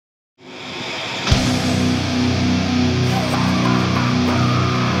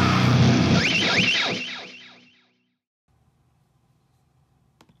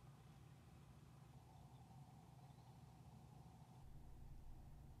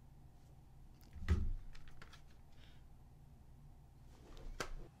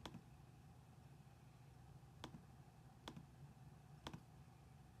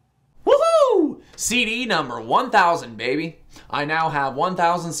CD number 1000, baby. I now have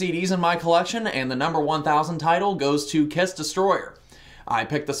 1000 CDs in my collection, and the number 1000 title goes to Kiss Destroyer. I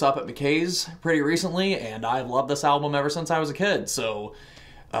picked this up at McKay's pretty recently, and I've loved this album ever since I was a kid, so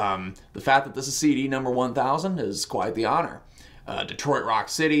the fact that this is CD number 1000 is quite the honor. Detroit Rock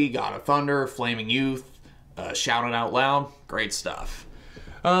City, God of Thunder, Flaming Youth, Shout It Out Loud, great stuff.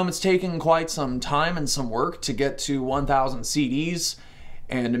 It's taken quite some time and some work to get to 1000 CDs,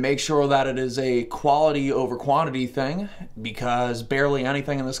 and to make sure that it is a quality over quantity thing, because barely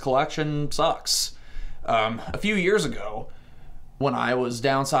anything in this collection sucks. A few years ago, when I was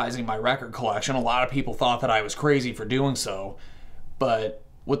downsizing my record collection, a lot of people thought that I was crazy for doing so, but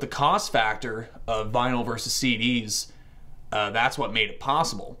with the cost factor of vinyl versus CDs, that's what made it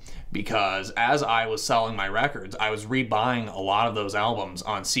possible, because as I was selling my records, I was rebuying a lot of those albums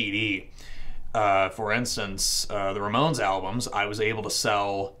on CD. For instance, the Ramones albums, I was able to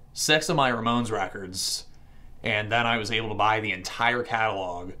sell 6 of my Ramones records, and then I was able to buy the entire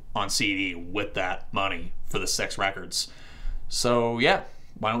catalog on CD with that money for the 6 records. So yeah,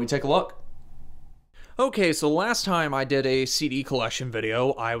 why don't we take a look? Okay, so last time I did a CD collection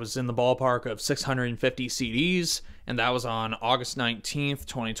video, I was in the ballpark of 650 CDs, and that was on August 19th,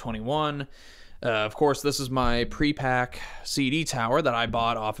 2021. Of course, this is my pre-pack CD tower that I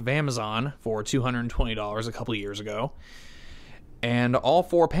bought off of Amazon for $220 a couple of years ago. And all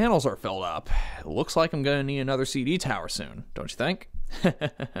 4 panels are filled up. It looks like I'm going to need another CD tower soon, don't you think?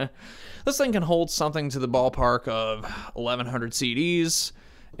 This thing can hold something to the ballpark of 1,100 CDs,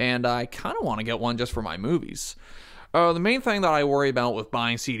 and I kind of want to get one just for my movies. The main thing that I worry about with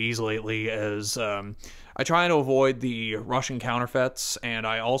buying CDs lately is I try to avoid the Russian counterfeits, and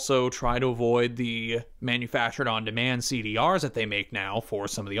I also try to avoid the manufactured on-demand CDRs that they make now for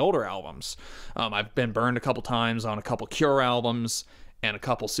some of the older albums. I've been burned a couple times on a couple Cure albums and a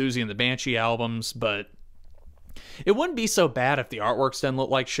couple Susie and the Banshee albums, but it wouldn't be so bad if the artworks didn't look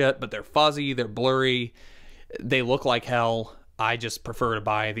like shit, but they're fuzzy, they're blurry, they look like hell. I just prefer to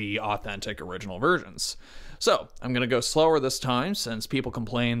buy the authentic original versions. So, I'm going to go slower this time, since people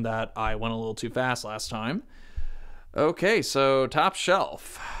complained that I went a little too fast last time. Okay, so top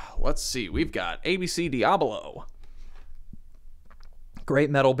shelf. Let's see, we've got ABC Diablo. Great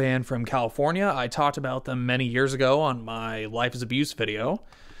metal band from California. I talked about them many years ago on my Life is Abuse video.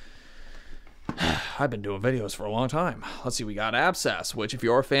 I've been doing videos for a long time. Let's see, we got Abscess, which if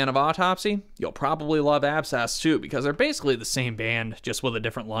you're a fan of Autopsy, you'll probably love Abscess too, because they're basically the same band, just with a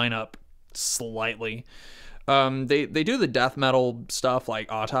different lineup, slightly. They do the death metal stuff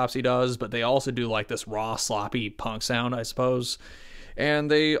like Autopsy does, but they also do like this raw, sloppy punk sound, I suppose. And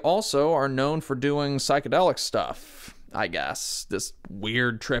they also are known for doing psychedelic stuff, I guess. This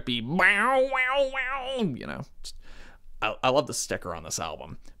weird, trippy, wow, wow, wow, you know. I love the sticker on this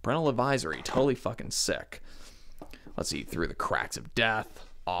album. Parental advisory, totally fucking sick. Let's see, Through the Cracks of Death,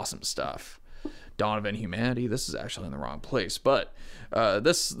 awesome stuff. Dawn of Inhumanity, this is actually in the wrong place, but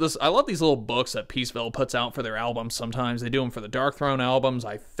this I love these little books that Peaceville puts out for their albums sometimes. They do them for the Dark Throne albums.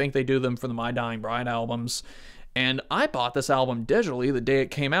 I think they do them for the My Dying Bride albums. And I bought this album digitally the day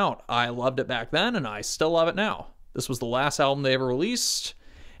it came out. I loved it back then, and I still love it now. This was the last album they ever released,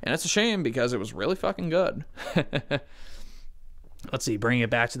 and it's a shame because it was really fucking good. Let's see, bringing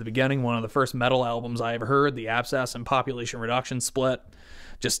it back to the beginning, one of the first metal albums I ever heard, the Abscess and Population Reduction split.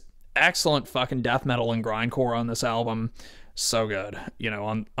 Just excellent fucking death metal and grindcore on this album. So good. You know,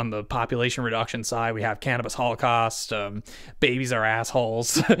 on the Population Reduction side, we have Cannabis Holocaust, Babies Are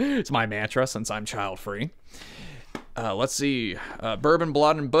Assholes. It's my mantra since I'm child-free. Let's see, Bourbon,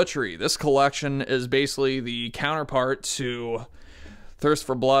 Blood, and Butchery. This collection is basically the counterpart to Thirst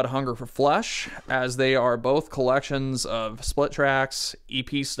for Blood, Hunger for Flesh, as they are both collections of split tracks,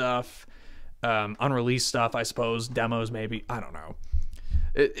 EP stuff, unreleased stuff, I suppose, demos maybe, I don't know.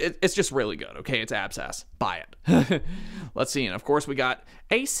 It's just really good, okay? It's Abscess. Buy it. Let's see, and of course we got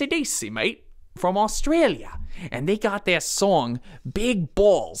AC/DC, mate, from Australia, and they got their song Big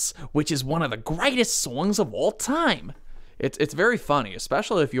Balls, which is one of the greatest songs of all time. It's very funny,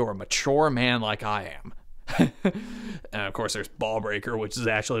 especially if you're a mature man like I am. And of course there's Ballbreaker, which is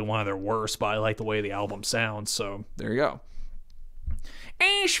actually one of their worst, but I like the way the album sounds, so there you go.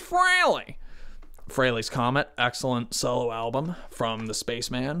 Ash Frehley. Frehley's Comet, excellent solo album from the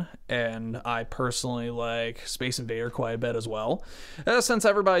Spaceman, and I personally like Space Invader quite a bit as well. Since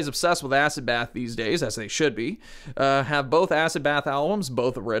everybody's obsessed with Acid Bath these days, as they should be, have both Acid Bath albums,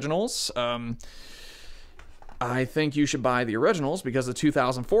 both originals. I think you should buy the originals because the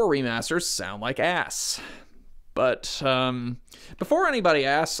 2004 remasters sound like ass. But before anybody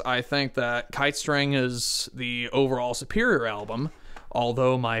asks, I think that Kite String is the overall superior album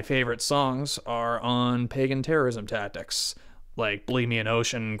Although my favorite songs are on pagan terrorism tactics, like Believe Me an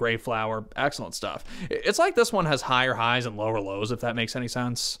Ocean, Grey Flower, excellent stuff. It's like this one has higher highs and lower lows, if that makes any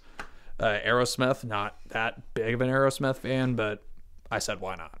sense. Aerosmith, not that big of an Aerosmith fan, but I said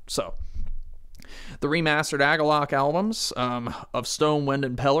why not. So, the remastered Agalloch albums of Stone, Wind,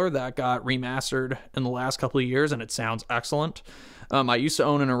 and Pillar that got remastered in the last couple of years, and it sounds excellent. I used to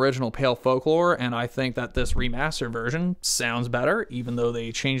own an original Pale Folklore, and I think that this remastered version sounds better. Even though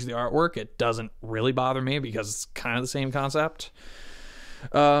they changed the artwork, it doesn't really bother me because it's kind of the same concept.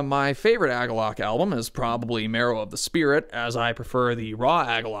 My favorite Agalloch album is probably Marrow of the Spirit, as I prefer the raw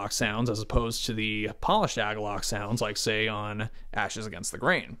Agalloch sounds as opposed to the polished Agalloch sounds, like, say, on Ashes Against the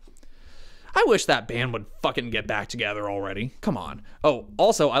Grain. I wish that band would fucking get back together already. Come on. Oh,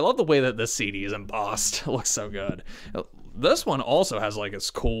 also, I love the way that this CD is embossed. It looks so good. This one also has, like, this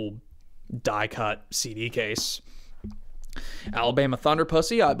cool die-cut CD case. Alabama Thunder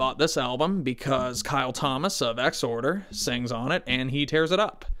Pussy, I bought this album because Kyle Thomas of X-Order sings on it, and he tears it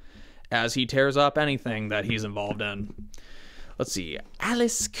up, as he tears up anything that he's involved in. Let's see.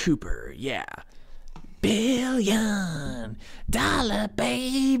 Alice Cooper, yeah. $1 billion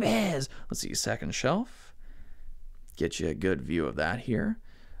babies. Let's see, second shelf. Get you a good view of that here.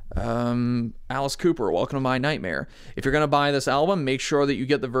 Alice Cooper, Welcome to My Nightmare. If you're going to buy this album, make sure that you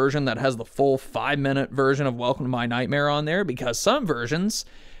get the version that has the full 5-minute version of Welcome to My Nightmare on there, because some versions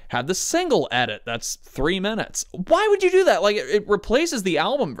have the single edit that's 3 minutes. Why would you do that? Like, it replaces the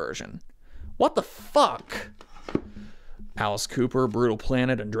album version. What the fuck? Alice Cooper, Brutal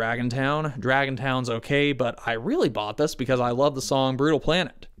Planet, and Dragontown. Dragontown's okay, but I really bought this because I love the song Brutal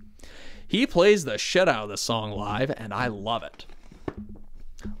Planet. He plays the shit out of this song live, and I love it.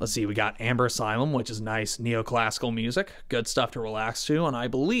 Let's see, we got Amber Asylum, which is nice neoclassical music. Good stuff to relax to, and I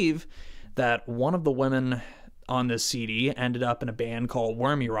believe that one of the women on this CD ended up in a band called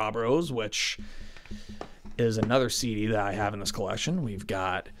Wormy Robros, which is another CD that I have in this collection. We've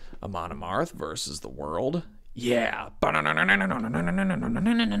got Amon Amarth versus the World. Yeah. Man,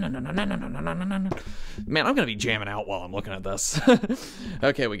 I'm going to be jamming out while I'm looking at this.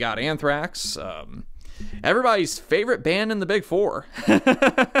 Okay, we got Anthrax. Everybody's favorite band in the Big Four.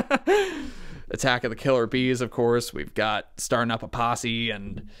 Attack of the Killer Bees, of course. We've got Starting Up a Posse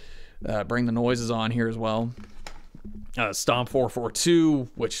and Bring the Noises on here as well. Stomp 442,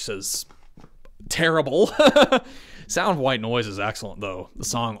 which is terrible. Sound of White Noise is excellent, though. The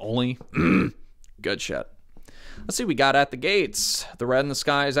song Only, good shit. Let's see, we got At the Gates, The Red in the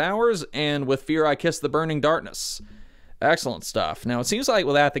Sky is Ours, and With Fear I Kiss the Burning Darkness. Excellent stuff. Now, it seems like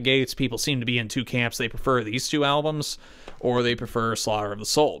with At the Gates, people seem to be in two camps. They prefer these two albums, or they prefer Slaughter of the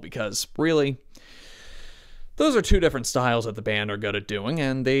Soul, because really, those are two different styles that the band are good at doing,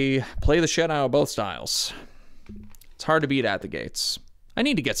 and they play the shit out of both styles. It's hard to beat At the Gates. I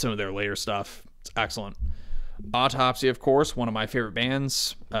need to get some of their later stuff. It's excellent. Autopsy, of course, one of my favorite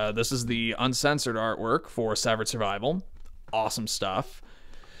bands. This is the uncensored artwork for Severed Survival. Awesome stuff.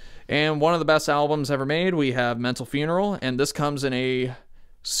 And one of the best albums ever made, we have Mental Funeral, and this comes in a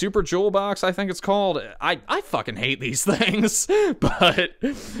Super Jewel box, I think it's called. I fucking hate these things, but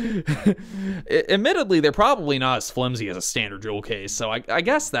admittedly, they're probably not as flimsy as a standard jewel case, so I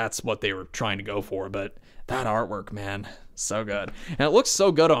guess that's what they were trying to go for, but that artwork, man, so good. And it looks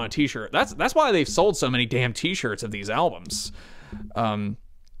so good on a t-shirt. That's why they've sold so many damn t-shirts of these albums. Let's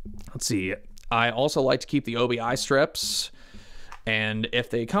see. I also like to keep the OBI strips, and if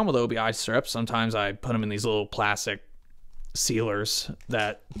they come with OBI strips, sometimes I put them in these little plastic sealers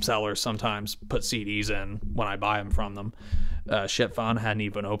that sellers sometimes put CDs in when I buy them from them. Shit fun, hadn't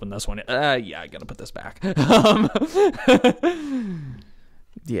even opened this one. Yeah, I gotta put this back.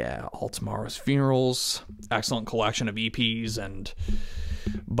 Yeah, All Tomorrow's Funerals. Excellent collection of EPs and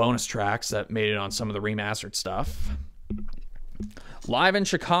bonus tracks that made it on some of the remastered stuff. Live in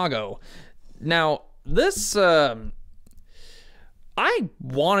Chicago. Now, this, I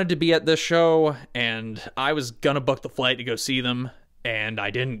wanted to be at this show, and I was gonna book the flight to go see them, and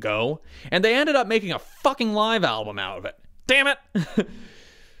I didn't go. And they ended up making a fucking live album out of it. Damn it!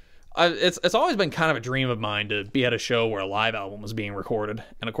 It's always been kind of a dream of mine to be at a show where a live album was being recorded.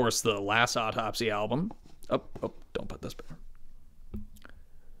 And of course, the last Autopsy album. Oh, don't put this back.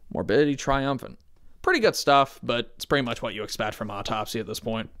 Morbidity Triumphant. Pretty good stuff, but it's pretty much what you expect from Autopsy at this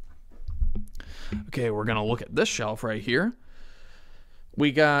point. Okay, we're going to look at this shelf right here.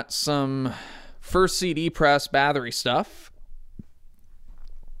 We got some first CD press Bathory stuff.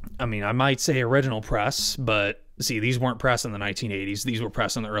 I mean, I might say original press, but see, these weren't pressed in the 1980s. These were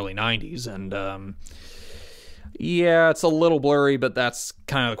pressed in the early 90s, and yeah, it's a little blurry, but that's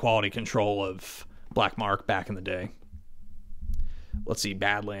kind of the quality control of Black Mark back in the day. Let's see,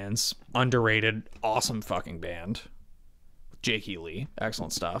 Badlands, underrated, awesome fucking band. Jakey Lee,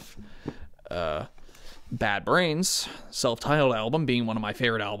 excellent stuff. Bad Brains, self-titled album, being one of my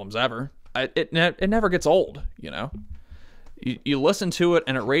favorite albums ever. It never gets old, you know? You listen to it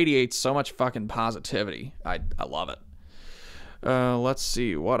and it radiates so much fucking positivity. I love it. Let's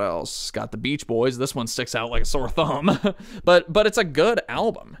see, what else? Got the Beach Boys. This one sticks out like a sore thumb. but it's a good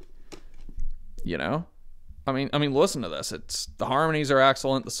album. You know? I mean, listen to this. The harmonies are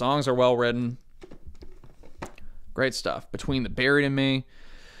excellent. The songs are well written. Great stuff. Between the Buried and Me.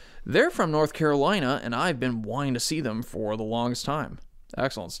 They're from North Carolina, and I've been wanting to see them for the longest time.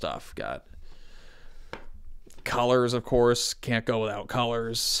 Excellent stuff. Got Colors, of course. Can't go without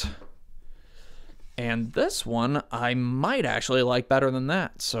Colors. And this one, I might actually like better than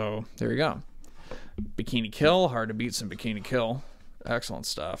that. So, there you go. Bikini Kill. Hard to beat some Bikini Kill. Excellent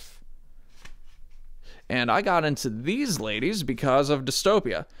stuff. And I got into these ladies because of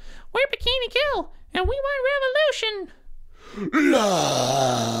Dystopia. We're Bikini Kill, and we want revolution.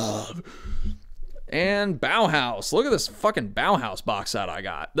 Love. And Bauhaus. Look at this fucking Bauhaus box set I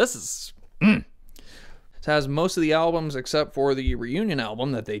got. This is... It has most of the albums except for the reunion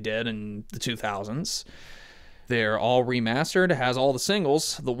album that they did in the 2000s. They're all remastered. It has all the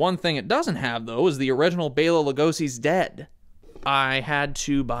singles. The one thing it doesn't have, though, is the original Bela Lugosi's Dead. I had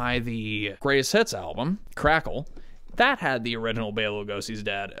to buy the Greatest Hits album, Crackle. That had the original Bela Lugosi's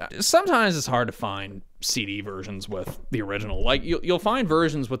Dead. Sometimes it's hard to find CD versions with the original. Like, you'll find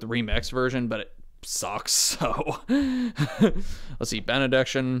versions with the remixed version, but it sucks, so... Let's see,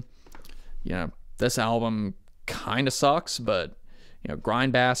 Benediction. Yeah, this album kind of sucks, but, you know,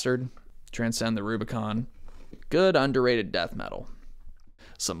 Grind Bastard, Transcend the Rubicon. Good, underrated death metal.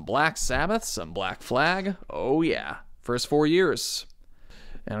 Some Black Sabbath, some Black Flag. Oh, yeah. First 4 years.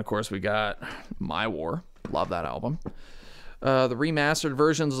 And, of course, we got My War. Love that album. The remastered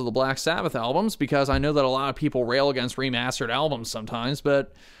versions of the Black Sabbath albums, because I know that a lot of people rail against remastered albums sometimes,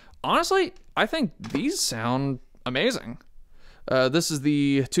 but honestly, I think these sound amazing. This is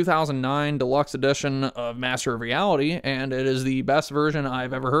the 2009 deluxe edition of Master of Reality, and it is the best version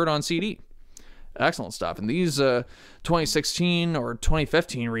I've ever heard on CD. Excellent stuff. And these 2016 or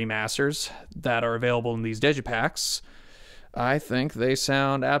 2015 remasters that are available in these digipacks, I think they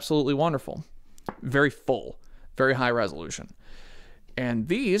sound absolutely wonderful. Very full, very high resolution. And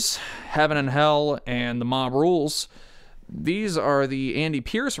these, Heaven and Hell and The Mob Rules, these are the Andy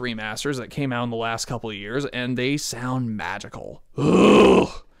Pierce remasters that came out in the last couple of years, and they sound magical.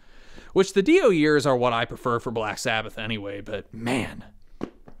 Ugh. Which the Dio years are what I prefer for Black Sabbath anyway, but man.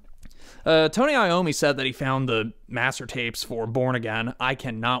 Tony Iommi said that he found the master tapes for Born Again. I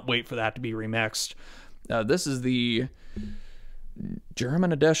cannot wait for that to be remixed. This is the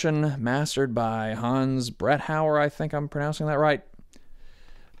German edition, mastered by Hans Bretthauer, I think I'm pronouncing that right.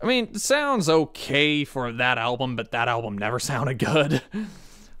 I mean, it sounds okay for that album, but that album never sounded good.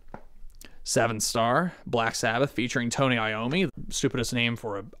 7 Star, Black Sabbath featuring Tony Iommi, stupidest name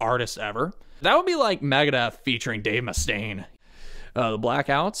for an artist ever. That would be like Megadeth featuring Dave Mustaine. The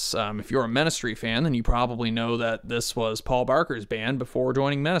Blackouts, if you're a Ministry fan, then you probably know that this was Paul Barker's band before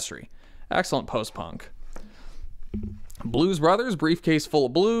joining Ministry. Excellent post-punk. Blues Brothers, Briefcase Full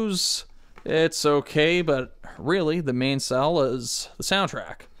of Blues. It's okay, but really, the main sell is the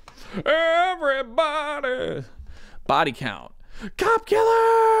soundtrack. Everybody! Body Count. Cop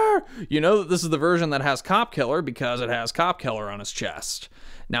Killer! You know that this is the version that has Cop Killer because it has Cop Killer on his chest.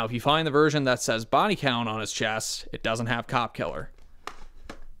 Now, if you find the version that says Body Count on his chest, it doesn't have Cop Killer.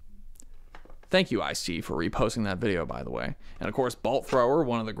 Thank you, Ice-T, for reposting that video, by the way. And of course, Bolt Thrower,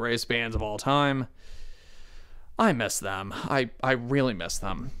 one of the greatest bands of all time. I miss them. I really miss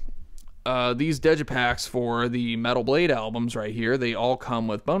them. These digipacks for the Metal Blade albums right here, they all come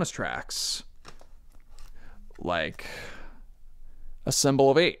with bonus tracks. Like A Symbol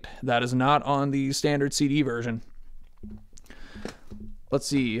of 8. That is not on the standard CD version. Let's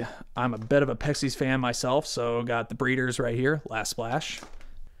see. I'm a bit of a Pixies fan myself, so got the Breeders right here. Last Splash.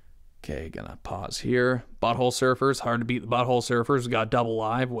 Okay, gonna pause here. Butthole Surfers. Hard to beat the Butthole Surfers. We got Double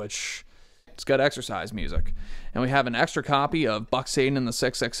Live, which... it's got exercise music. And we have an extra copy of Buck Satan and the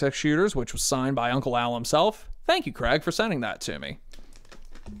 666 Shooters, which was signed by Uncle Al himself. Thank you, Craig, for sending that to me.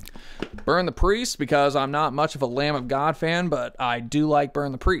 Burn the Priest, because I'm not much of a Lamb of God fan, but I do like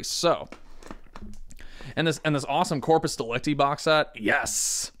Burn the Priest, so. And this awesome Corpus Delicti box set,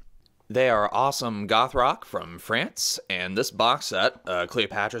 yes! They are awesome goth rock from France, and this box set,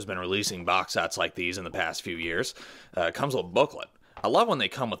 Cleopatra's been releasing box sets like these in the past few years, comes with a booklet. I love when they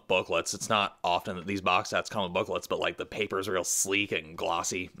come with booklets. It's not often that these box sets come with booklets, but like the paper's real sleek and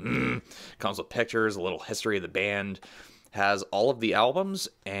glossy. Comes with pictures, a little history of the band. has all of the albums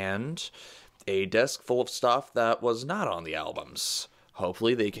and a disc full of stuff that was not on the albums.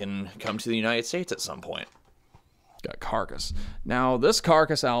 Hopefully they can come to the United States at some point. Got Carcass. Now, this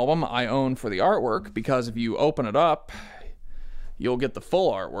Carcass album I own for the artwork, because if you open it up, you'll get the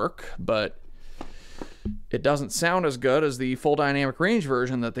full artwork, but it doesn't sound as good as the full dynamic range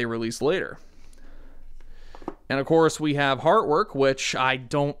version that they released later. And of course, we have Heartwork, which I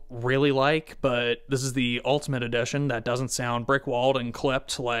don't really like, but this is the Ultimate Edition that doesn't sound brick-walled and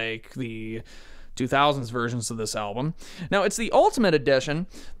clipped like the 2000s versions of this album. Now, it's the Ultimate Edition.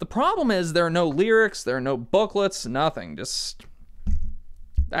 The problem is there are no lyrics, there are no booklets, nothing. Just,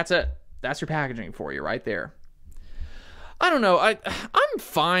 that's it. That's your packaging for you right there. I don't know. I'm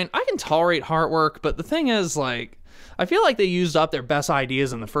fine. I can tolerate Heartwork, but the thing is, like, I feel like they used up their best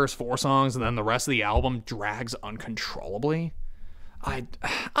ideas in the first 4 songs, and then the rest of the album drags uncontrollably. I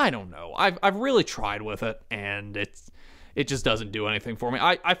don't know. I've really tried with it, and it just doesn't do anything for me.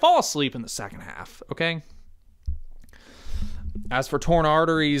 I fall asleep in the second half, okay? As for Torn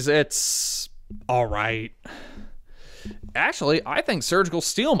Arteries, it's all right. Actually, I think Surgical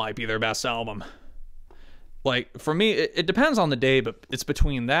Steel might be their best album. Like, for me, it depends on the day, but it's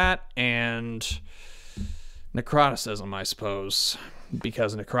between that and Necroticism, I suppose.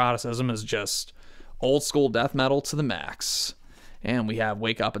 Because Necroticism is just old school death metal to the max. And we have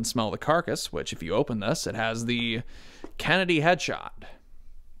Wake Up and Smell the Carcass, which if you open this, it has the Kennedy headshot.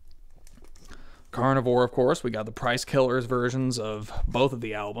 Carnivore, of course, we got the Price Killers versions of both of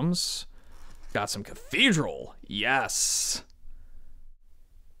the albums. Got some Cathedral, yes.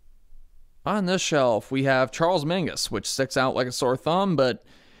 On this shelf, we have Charles Mingus, which sticks out like a sore thumb, but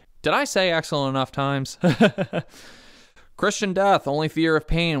did I say excellent enough times? Christian Death, Only Fear of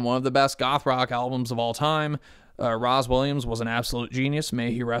Pain, one of the best goth rock albums of all time. Roz Williams was an absolute genius.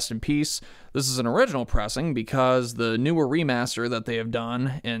 May he rest in peace. This is an original pressing because the newer remaster that they have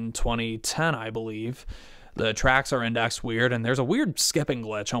done in 2010, I believe, the tracks are indexed weird, and there's a weird skipping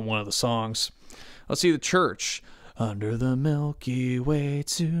glitch on one of the songs. Let's see The Church. Under the Milky Way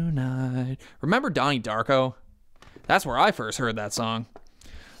tonight. Remember Donnie Darko? That's where I first heard that song.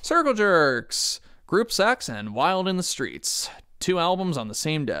 Circle Jerks, Group Sex, and Wild in the Streets. 2 albums on the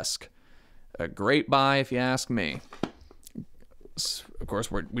same disc. A great buy if you ask me. Of course,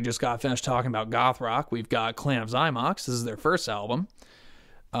 we just got finished talking about goth rock. We've got Clan of Zymox. This is their first album.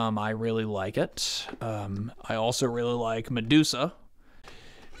 I really like it. I also really like Medusa.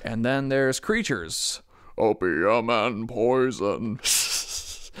 And then there's Creatures. Opium and Poison.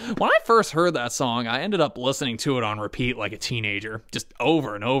 When I first heard that song, I ended up listening to it on repeat like a teenager. Just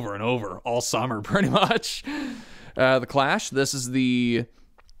over and over and over. All summer, pretty much. The Clash. This is the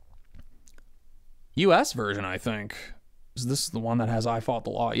US version, I think. Is this the one that has I Fought the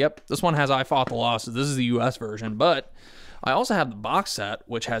Law? Yep, this one has I Fought the Law, so this is the US version. But I also have the box set,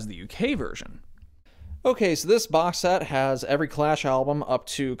 which has the UK version. Okay, so this box set has every Clash album up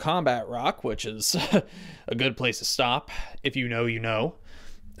to Combat Rock, which is a good place to stop. If you know, you know.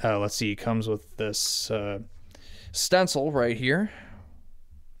 Let's see, it comes with this stencil right here.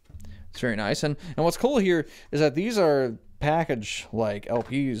 It's very nice. And what's cool here is that these are packaged like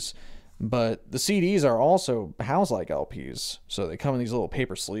LPs, but the CDs are also housed like LPs. So they come in these little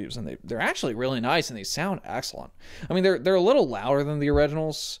paper sleeves, and they're actually really nice, and they sound excellent. I mean, they're a little louder than the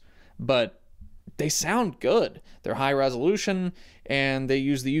originals, but they sound good. They're high resolution, and they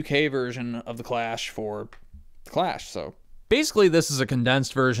use the UK version of the Clash for the Clash. So basically, this is a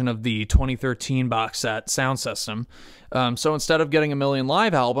condensed version of the 2013 box set sound system. So instead of getting a million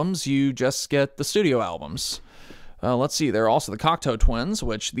live albums, you just get the studio albums. Let's see, there are also the Cocteau Twins,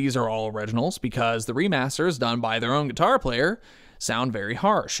 which these are all originals because the remasters done by their own guitar player sound very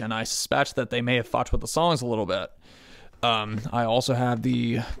harsh, and I suspect that they may have fucked with the songs a little bit. I also have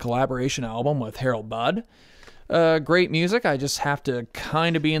the collaboration album with Harold Budd. Great music. I just have to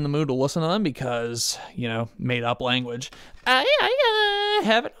kind of be in the mood to listen to them because, you know, made up language.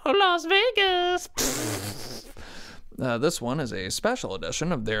 Heaven or Las Vegas. This one is a special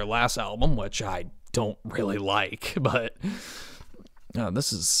edition of their last album, which I don't really like, but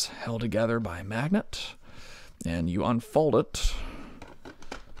this is held together by a magnet, and you unfold it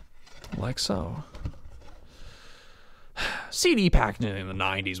like so. CD packaging in the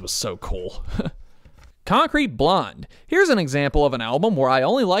 90s was so cool. Concrete Blonde. Here's an example of an album where I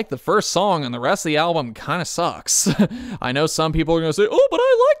only like the first song and the rest of the album kind of sucks. I know some people are going to say, oh, but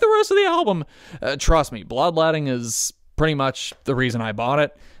I like the rest of the album. Trust me, Bloodletting is pretty much the reason I bought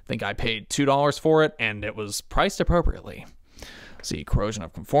it. I think I paid $2 for it, and it was priced appropriately. See, Corrosion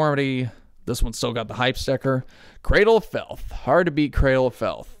of Conformity. This one still got the hype sticker. Cradle of Filth. Hard to beat Cradle of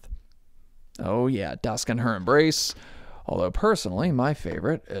Filth. Oh yeah, Dusk and Her Embrace. Although, personally, my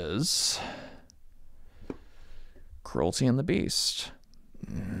favorite is Cruelty and the Beast.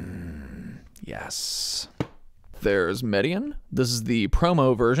 Yes. There's Midian. This is the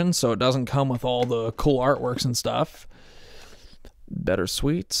promo version, so it doesn't come with all the cool artworks and stuff. Better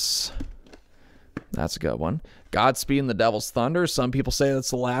Sweets. That's a good one. Godspeed and the Devil's Thunder. Some people say that's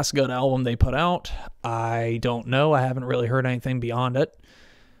the last good album they put out. I don't know. I haven't really heard anything beyond it.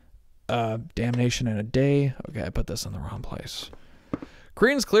 Damnation in a Day. Okay, I put this in the wrong place.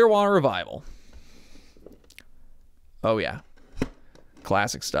 Creedence Clearwater Revival. Oh, yeah.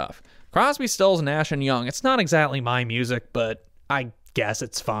 Classic stuff. Crosby, Stills, Nash & Young. It's not exactly my music, but I guess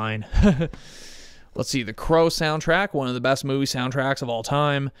it's fine. Let's see, the Crow soundtrack, one of the best movie soundtracks of all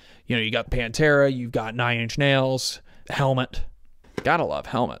time. You know, you got Pantera, you've got Nine Inch Nails, Helmet. Gotta love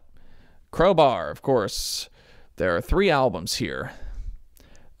Helmet. Crowbar, of course. There are 3 albums here.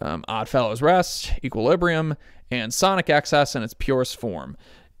 Oddfellows Rest, Equilibrium, and Sonic XS in its purest form.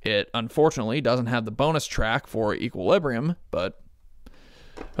 It, unfortunately, doesn't have the bonus track for Equilibrium, but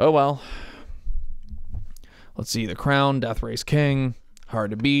oh well. Let's see, The Crown, Death Race King,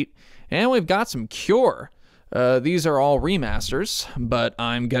 Hard to Beat, and we've got some Cure. These are all remasters, but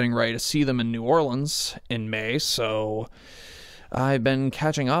I'm getting ready to see them in New Orleans in May, so I've been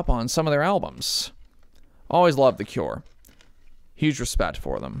catching up on some of their albums. Always loved The Cure. Huge respect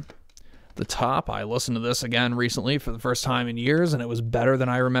for them. The Top, I listened to this again recently for the first time in years, and it was better than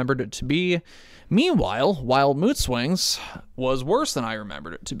I remembered it to be. Meanwhile, Wild Mood Swings was worse than I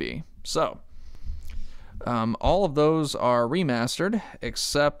remembered it to be. So, all of those are remastered,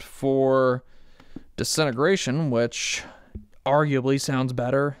 except for Disintegration, which arguably sounds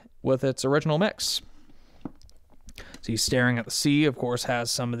better with its original mix. See, Staring at the Sea, of course, has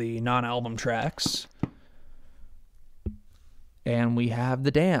some of the non-album tracks. And we have The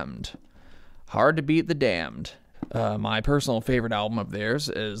Damned. Hard to Beat The Damned. My personal favorite album of theirs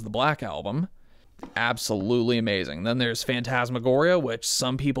is the Black Album. Absolutely amazing. Then there's Phantasmagoria, which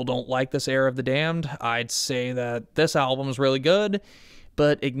some people don't like this era of The Damned. I'd say that this album is really good,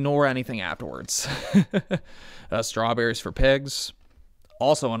 but ignore anything afterwards. Strawberries for Pigs.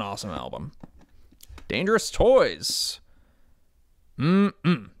 Also an awesome album. Dangerous Toys.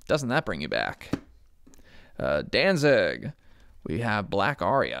 Doesn't that bring you back? Danzig. We have Black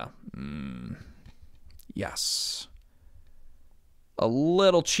Aria. Yes. A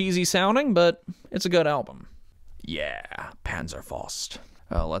little cheesy sounding, but it's a good album. Yeah, Panzerfaust.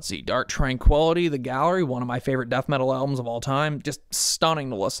 Let's see, Dark Tranquility, The Gallery, one of my favorite death metal albums of all time. Just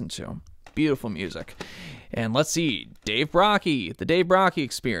stunning to listen to. Beautiful music. And let's see, Dave Brockie, The Dave Brockie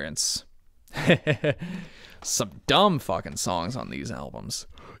Experience. Some dumb fucking songs on these albums.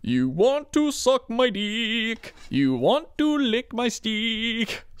 You want to suck my dick. You want to lick my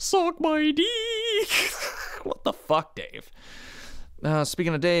stick. Suck my dick. What the fuck, Dave?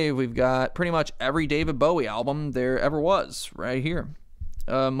 Speaking of Dave, we've got pretty much every David Bowie album there ever was right here.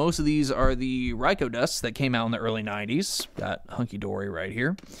 Most of these are the Ryko discs that came out in the early 90s. Got Hunky Dory right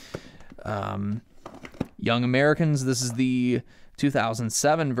here. Young Americans, this is the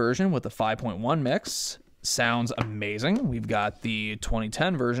 2007 version with the 5.1 mix. Sounds amazing. We've got the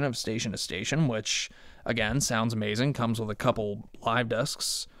 2010 version of Station to Station, which, again, sounds amazing. Comes with a couple live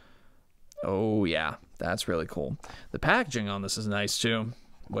discs. Oh, yeah. That's really cool. The packaging on this is nice, too,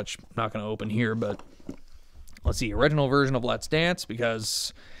 which I'm not going to open here, but let's see. Original version of Let's Dance,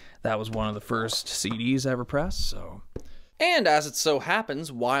 because that was one of the first CDs ever pressed, so. And as it so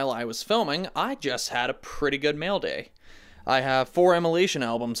happens, while I was filming, I just had a pretty good mail day. I have 4 Immolation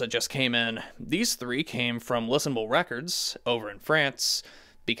albums that just came in. These 3 came from Listenable Records over in France,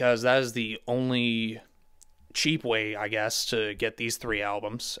 because that is the only cheap way, I guess, to get these 3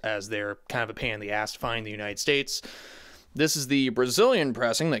 albums, as they're kind of a pain in the ass to find in the United States. This is the Brazilian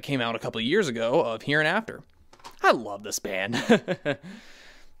pressing that came out a couple of years ago of Here and After. I love this band.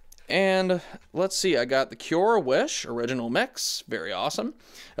 And let's see, I got the Cure Wish original mix. Very awesome.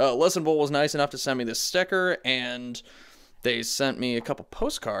 Listenable was nice enough to send me this sticker, and they sent me a couple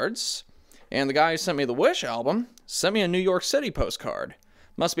postcards. And the guy who sent me the Wish album sent me a New York City postcard.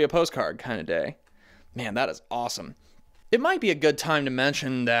 Must be a postcard kind of day. Man, that is awesome. It might be a good time to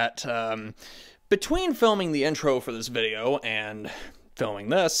mention that between filming the intro for this video and filming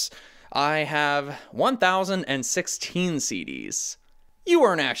this, I have 1,016 CDs. You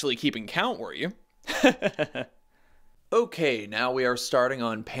weren't actually keeping count, were you? Okay, now we are starting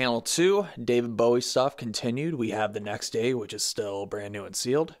on panel 2. David Bowie stuff continued. We have The Next Day, which is still brand new and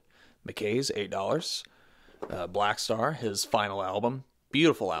sealed. McKay's, $8. Black Star, his final album.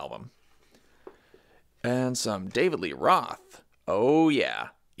 Beautiful album. And some David Lee Roth. Oh yeah.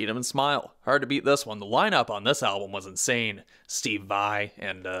 Eat 'em and Smile. Hard to beat this one. The lineup on this album was insane. Steve Vai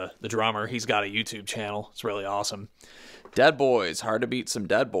and the drummer, he's got a YouTube channel. It's really awesome. Dead Boys. Hard to beat some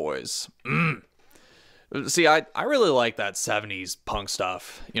Dead Boys. See, I really like that 70s punk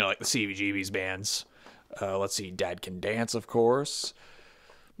stuff. You know, like the CBGB's bands. Let's see. Dead Can Dance, of course.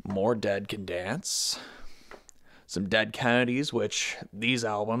 More Dead Can Dance. Some Dead Kennedys, which these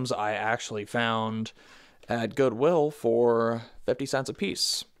albums I actually found at Goodwill for 50 cents a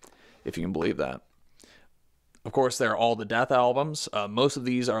piece, if you can believe that. Of course, they're all the Death albums. Most of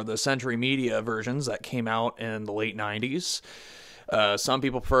these are the Century Media versions that came out in the late 90s. Some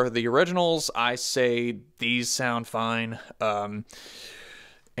people prefer the originals. I say these sound fine. And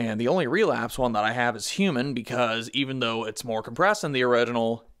the only Relapse one that I have is Human, because even though it's more compressed than the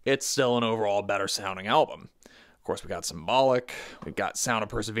original, it's still an overall better sounding album. Of course, we got Symbolic. We've got Sound of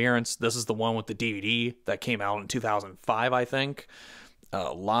Perseverance. This is the one with the DVD that came out in 2005, I think.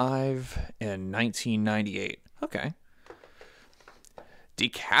 Live in 1998. Okay.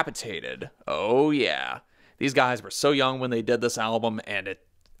 Decapitated. Oh, yeah. These guys were so young when they did this album, and it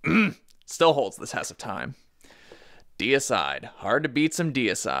still holds the test of time. Deicide. Hard to beat some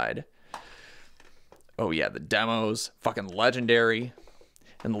Deicide. Oh, yeah, the demos. Fucking legendary.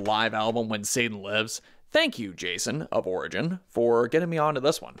 And the live album, When Satan Lives. Thank you, Jason of Origin, for getting me onto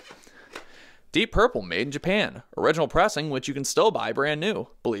this one. Deep Purple, made in Japan. Original pressing, which you can still buy brand new,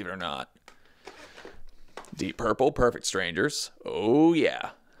 believe it or not. Deep Purple, Perfect Strangers. Oh, yeah.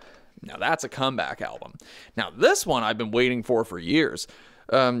 Now, that's a comeback album. Now, this one I've been waiting for years.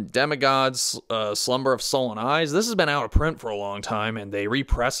 Demigod's Slumber of Sullen Eyes. This has been out of print for a long time, and they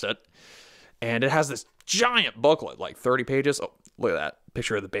repressed it. And it has this giant booklet, like 30 pages. Oh, look at that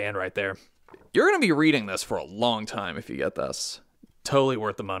picture of the band right there. You're going to be reading this for a long time if you get this. Totally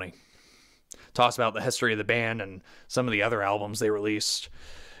worth the money. Talks about the history of the band and some of the other albums they released.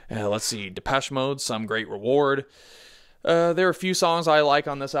 Let's see, Depeche Mode, Some Great Reward. There are a few songs I like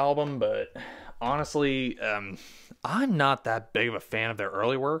on this album, but honestly, I'm not that big of a fan of their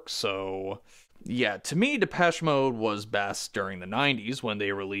early work, so yeah, to me, Depeche Mode was best during the 90s when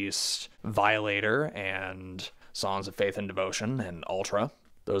they released Violator and Songs of Faith and Devotion and Ultra.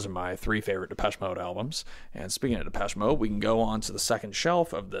 Those are my 3 favorite Depeche Mode albums. And speaking of Depeche Mode, we can go on to the second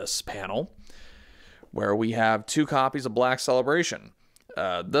shelf of this panel, where we have 2 copies of Black Celebration.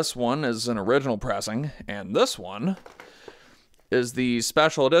 This one is an original pressing, and this one is the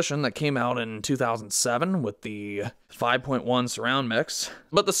special edition that came out in 2007 with the 5.1 surround mix.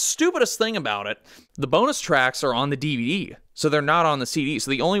 But the stupidest thing about it, the bonus tracks are on the DVD, so they're not on the CD.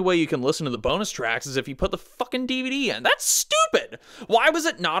 So the only way you can listen to the bonus tracks is if you put the fucking DVD in. That's stupid! Why was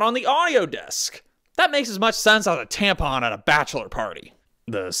it not on the audio disc? That makes as much sense as a tampon at a bachelor party.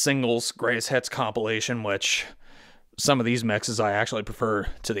 The singles greatest hits compilation, which some of these mixes I actually prefer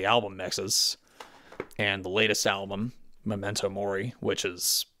to the album mixes. And the latest album, Memento Mori, which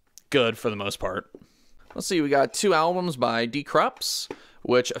is good for the most part. Let's see, we got 2 albums by D. Krups,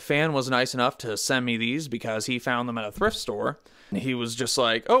 which a fan was nice enough to send me these because he found them at a thrift store. And he was just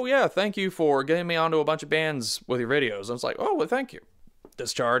like, oh yeah, thank you for getting me onto a bunch of bands with your videos. I was like, oh, well, thank you.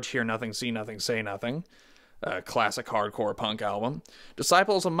 Discharge, Hear Nothing, See Nothing, Say Nothing. Classic hardcore punk album.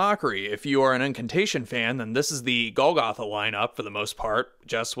 Disciples of Mockery. If you are an Incantation fan, then this is the Golgotha lineup for the most part,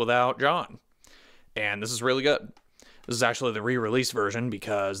 just without John. And this is really good. This is actually the re-release version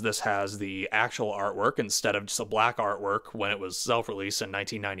because this has the actual artwork instead of just a black artwork when it was self-released in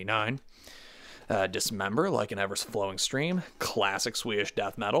 1999. Dismember, Like an Ever-Flowing Stream. Classic Swedish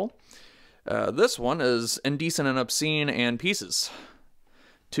death metal. This one is Indecent and Obscene and Pieces.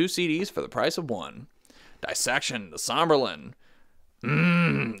 2 CDs for the price of 1. Dissection, The Somberlin.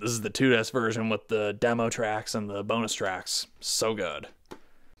 This is the 2-disc version with the demo tracks and the bonus tracks. So good.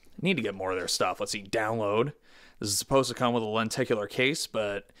 Need to get more of their stuff. Let's see, Download. This is supposed to come with a lenticular case,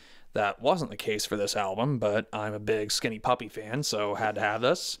 but that wasn't the case for this album, but I'm a big Skinny Puppy fan, so had to have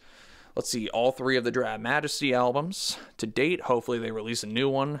this. Let's see, all 3 of the Drab Majesty albums. To date, hopefully they release a new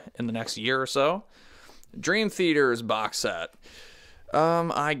one in the next year or so. Dream Theater's box set.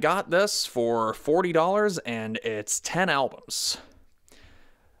 I got this for $40, and it's 10 albums.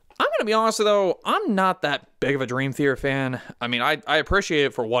 I'm going to be honest, though, I'm not that big of a Dream Theater fan. I mean, I appreciate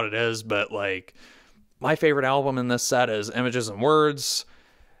it for what it is, but, like, my favorite album in this set is Images and Words.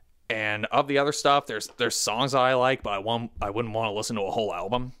 And of the other stuff, there's songs I like, but I wouldn't want to listen to a whole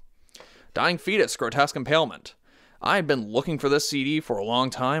album. Dying Fetus, Grotesque Impalement. I've been looking for this CD for a long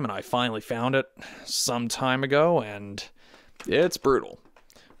time, and I finally found it some time ago, and it's brutal.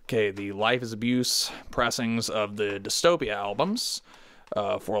 Okay, the Life is Abuse pressings of the Dystopia albums.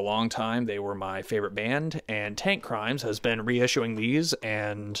 For a long time, they were my favorite band, and Tank Crimes has been reissuing these,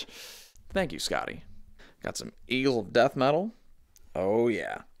 and thank you, Scotty. Got some Eagles of Death Metal. Oh,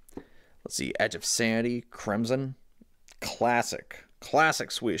 yeah. Let's see, Edge of Sanity, Crimson. Classic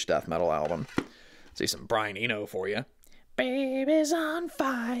Swedish death metal album. Let's see some Brian Eno for you. Baby's on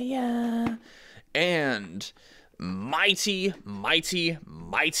fire. And Mighty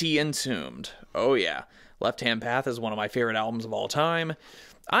Entombed. Oh, yeah. Left Hand Path is one of my favorite albums of all time.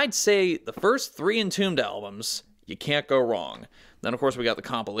 I'd say the first 3 Entombed albums, you can't go wrong. Then, of course, we got the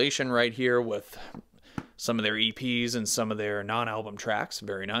compilation right here with some of their EPs and some of their non-album tracks.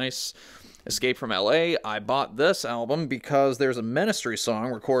 Very nice. Escape from LA. I bought this album because there's a Ministry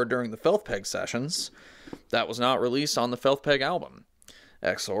song recorded during the Filth Pig sessions that was not released on the Filth Pig album.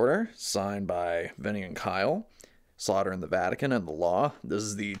 X-Order, signed by Vinny and Kyle. Slaughter in the Vatican and The Law. This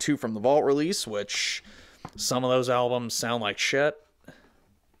is the 2 from the Vault release, which some of those albums sound like shit.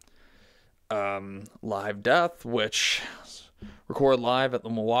 Live Death, which recorded live at the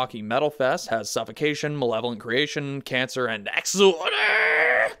Milwaukee Metal Fest, has Suffocation, Malevolent Creation, Cancer, and X-Order.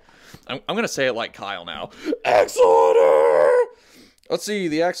 I'm going to say it like Kyle now. X-Order! Let's see,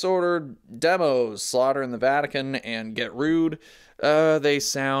 the X-Order demos, Slaughter in the Vatican and Get Rude. They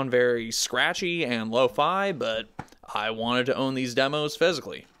sound very scratchy and lo-fi, but I wanted to own these demos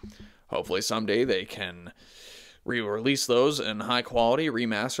physically. Hopefully someday they can re-release those in high quality,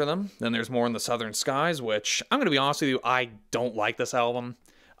 remaster them. Then there's more in the Southern Skies, which, I'm going to be honest with you, I don't like this album.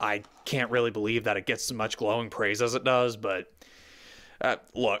 I can't really believe that it gets as much glowing praise as it does, but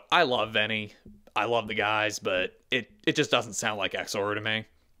look, I love Vinny. I love the guys, but it just doesn't sound like X-Order to me.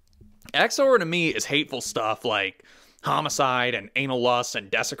 X-Order to me is hateful stuff like Homicide and Anal Lust and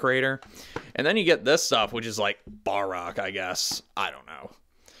Desecrator. And then you get this stuff, which is like bar rock, I guess. I don't know.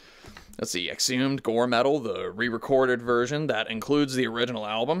 Let's see, Exhumed Gore Metal, the re-recorded version that includes the original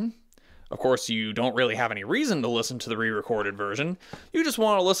album. Of course, you don't really have any reason to listen to the re-recorded version. You just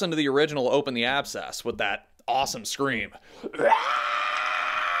want to listen to the original Open the Abscess with that awesome scream.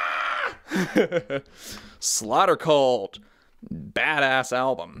 Slaughter Cult, badass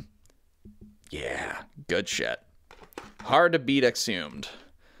album. Yeah, good shit. Hard to beat Exhumed.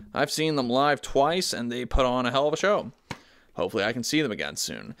 I've seen them live twice, and they put on a hell of a show. Hopefully I can see them again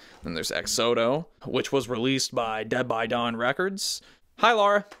soon. Then there's Exodo, which was released by Dead by Dawn Records. Hi,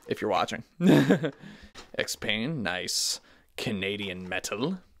 Laura, if you're watching. X-Pain, nice Canadian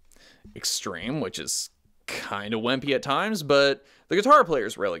metal. Extreme, which is kind of wimpy at times, but the guitar player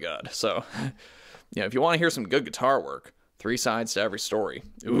is really good. So, if you want to hear some good guitar work, 3 sides to every story.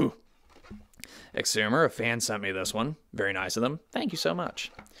 Ooh. Exhumer, a fan sent me this one. Very nice of them. Thank you so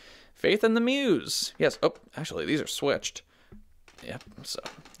much. Faith in the Muse. Yes. Oh, actually, these are switched. Yep. So,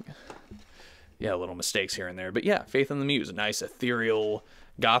 yeah, little mistakes here and there. But yeah, Faith in the Muse. A nice ethereal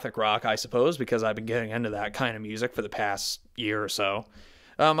gothic rock, I suppose, because I've been getting into that kind of music for the past year or so.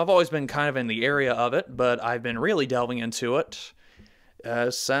 I've always been kind of in the area of it, but I've been really delving into it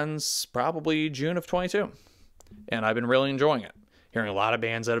since probably June of 22. And I've been really enjoying it. Hearing a lot of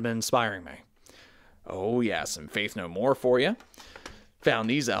bands that have been inspiring me. Oh yeah, some Faith No More for you. Found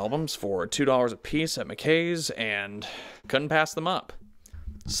these albums for $2 a piece at McKay's and couldn't pass them up.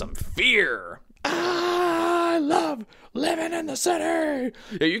 Some Fear. I love living in the city.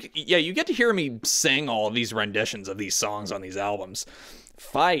 You get to hear me sing all of these renditions of these songs on these albums.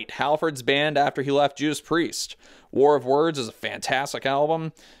 Fight, Halford's band after he left Judas Priest. War of Words is a fantastic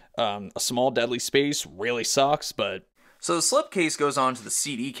album. A Small Deadly Space really sucks, but... So the slipcase goes on to the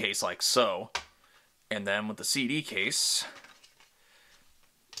CD case like so. And then with the CD case,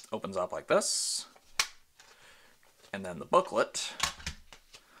 opens up like this. And then the booklet,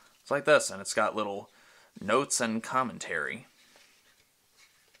 it's like this, and it's got little notes and commentary.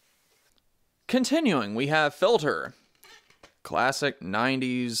 Continuing, we have Filter. Classic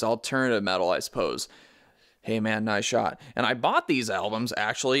 90s alternative metal, I suppose. Hey man, nice shot. And I bought these albums,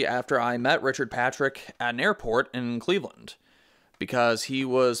 actually, after I met Richard Patrick at an airport in Cleveland. Because he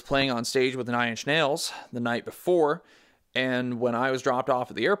was playing on stage with Nine Inch Nails the night before, and when I was dropped off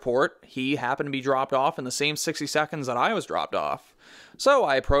at the airport, he happened to be dropped off in the same 60 seconds that I was dropped off. So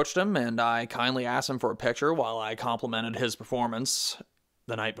I approached him, and I kindly asked him for a picture while I complimented his performance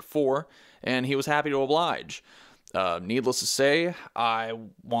the night before, and he was happy to oblige. Needless to say, I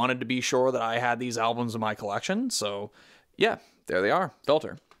wanted to be sure that I had these albums in my collection, so yeah, there they are,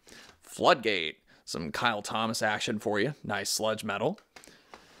 Filter. Floodgate. Some Kyle Thomas action for you. Nice sludge metal.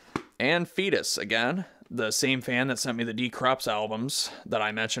 And Fetus, again. The same fan that sent me the D-Krups albums that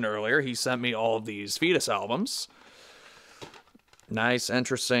I mentioned earlier. He sent me all of these Fetus albums. Nice,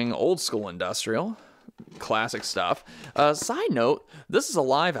 interesting, old school industrial. classic stuff. Side note, this is a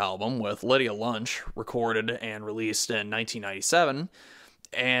live album with Lydia Lunch, recorded and released in 1997.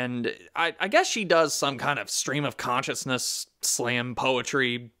 And I guess she does some kind of stream of consciousness, slam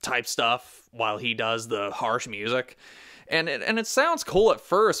poetry type stuff while he does the harsh music. And it sounds cool at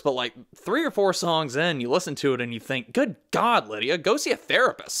first, but like 3 or 4 songs in, you listen to it and you think, good God, Lydia, go see a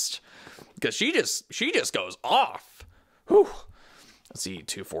therapist. Because she just goes off. Whew. Let's see,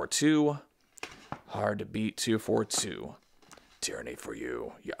 242. Hard to beat 242. Tyranny for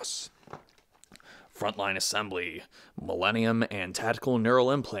you, yes. Frontline Assembly, Millennium, and Tactical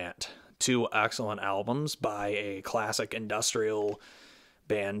Neural Implant. 2 excellent albums by a classic industrial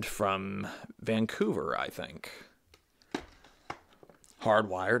band from Vancouver, I think.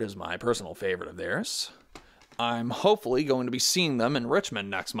 Hardwired is my personal favorite of theirs. I'm hopefully going to be seeing them in Richmond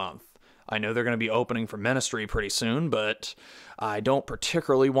next month. I know they're going to be opening for Ministry pretty soon, but I don't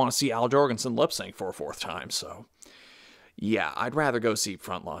particularly want to see Al Jorgensen lip sync for a 4th time, so yeah, I'd rather go see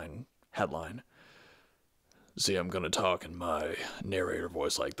Frontline headline. See, I'm going to talk in my narrator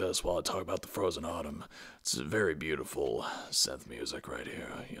voice like this while I talk about the Frozen Autumn. It's very beautiful synth music right here,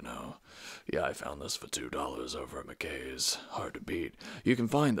 you know. Yeah, I found this for $2 over at McKay's. Hard to beat. You can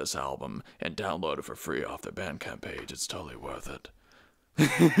find this album and download it for free off their Bandcamp page. It's totally worth it.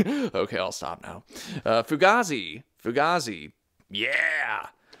 Okay, I'll stop now. Fugazi. Yeah!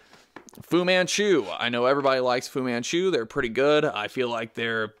 Fu Manchu. I know everybody likes Fu Manchu. They're pretty good. I feel like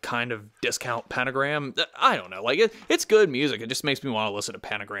they're kind of discount Pentagram. I don't know. Like, it's good music. It just makes me want to listen to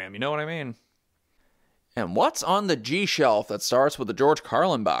Pentagram. You know what I mean? And what's on the G shelf that starts with the George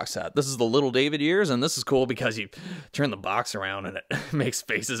Carlin box set? This is the Little David years, and this is cool because you turn the box around and it makes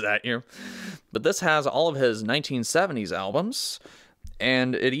faces at you. But this has all of his 1970s albums,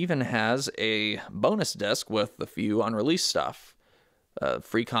 and it even has a bonus disc with a few unreleased stuff.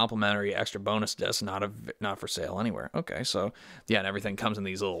 Free complimentary extra bonus disc, not for sale anywhere. Okay, so yeah, and everything comes in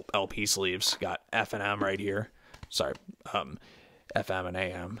these little LP sleeves. Got F and M right here. Sorry, FM and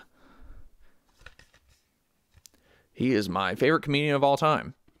AM. He is my favorite comedian of all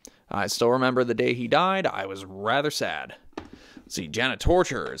time. I still remember the day he died. I was rather sad. Let's see, Janet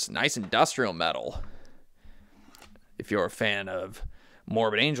Tortures, nice industrial metal. If you're a fan of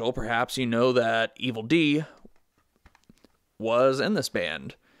Morbid Angel, perhaps you know that Evil D was in this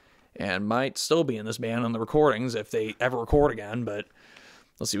band and might still be in this band on the recordings if they ever record again. But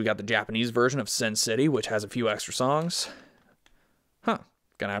let's see, we got the Japanese version of Sin City, which has a few extra songs.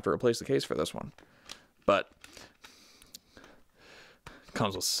 Gonna have to replace the case for this one, but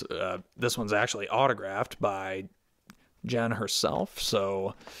comes with this one's actually autographed by Jen herself,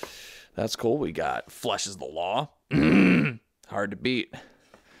 so that's cool. We got Flesh is the Law. Hard to beat.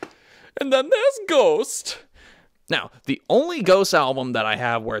 And then there's Ghost. Now, the only Ghost album that I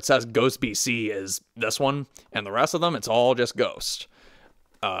have where it says Ghost BC is this one, and the rest of them, it's all just Ghost.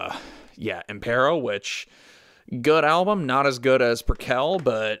 Yeah, Impero, which, good album, not as good as Perkel,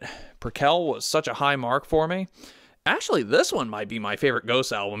 but Perkel was such a high mark for me. Actually, this one might be my favorite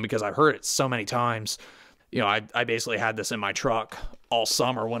Ghost album because I've heard it so many times. You know, I basically had this in my truck all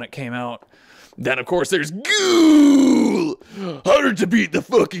summer when it came out. Then, of course, there's Ghoul! Hard to beat the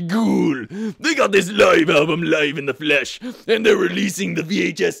fucking Ghoul! They got this live album live in the flesh, and they're releasing the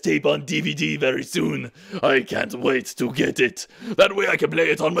VHS tape on DVD very soon. I can't wait to get it. That way I can play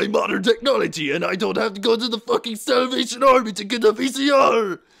it on my modern technology, and I don't have to go to the fucking Salvation Army to get a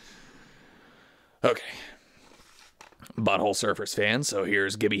VCR! Okay. Butthole Surfers fan, so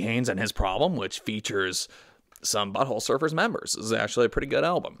here's Gibby Haynes and His Problem, which features some Butthole Surfers members. This is actually a pretty good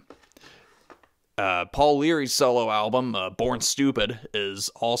album. Paul Leary's solo album, Born Stupid, is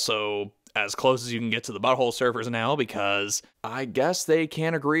also as close as you can get to the Butthole Surfers now, because I guess they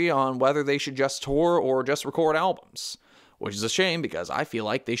can't agree on whether they should just tour or just record albums, which is a shame because I feel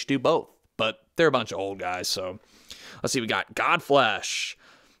like they should do both, but they're a bunch of old guys. So let's see, we got Godflesh,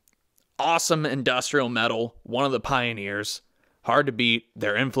 awesome industrial metal, one of the pioneers, hard to beat,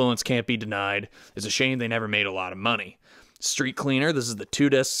 their influence can't be denied. It's a shame they never made a lot of money. Street Cleaner, this is the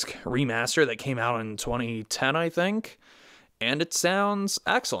 2-disc remaster that came out in 2010, I think, and it sounds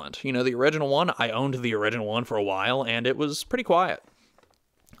excellent. You know, the original one, I owned the original one for a while, and it was pretty quiet.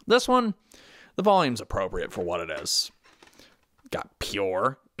 This one, the volume's appropriate for what it is. Got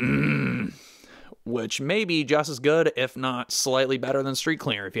Pure, which may be just as good, if not slightly better than Street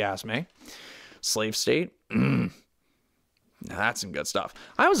Cleaner, if you ask me. Slave State, now that's some good stuff.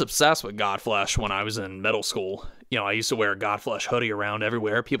 I was obsessed with Godflesh when I was in middle school. You know, I used to wear a Godflesh hoodie around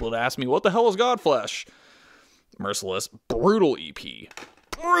everywhere. People would ask me, what the hell is Godflesh? Merciless. Brutal EP.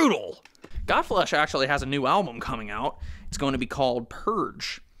 Brutal! Godflesh actually has a new album coming out. It's going to be called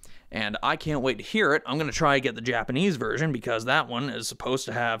Purge. and I can't wait to hear it. I'm going to try to get the Japanese version because that one is supposed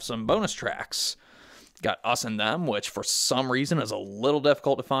to have some bonus tracks. Got Us and Them, which for some reason is a little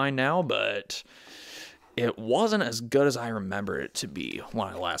difficult to find now, but it wasn't as good as I remember it to be when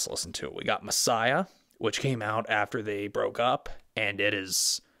I last listened to it. We got Messiah, which came out after they broke up, and it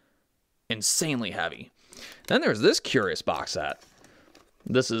is insanely heavy. Then there's this curious box set.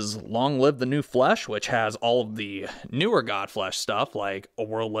 This is Long Live the New Flesh, which has all of the newer Godflesh stuff, like A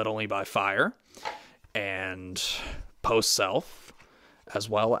World Lit Only by Fire, and Post Self, as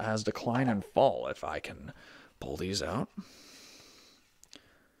well as Decline and Fall, if I can pull these out.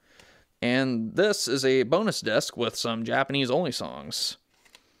 And this is a bonus disc with some Japanese-only songs.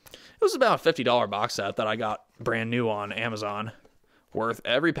 It was about a $50 box set that I got brand new on Amazon. Worth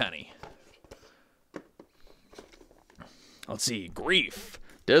every penny. Let's see, Grief,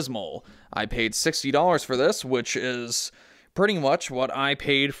 Dismal. I paid $60 for this, which is pretty much what I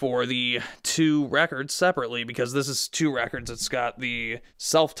paid for the 2 records separately, because this is 2 records. It's got the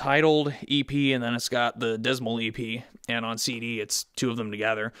self-titled EP, and then it's got the Dismal EP, and on CD it's 2 of them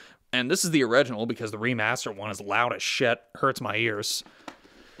together. And this is the original, because the remastered one is loud as shit, hurts my ears.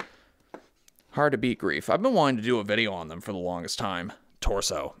 Hard to beat Grief. I've been wanting to do a video on them for the longest time.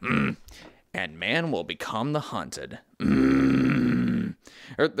 Torso. And Man Will Become the Hunted.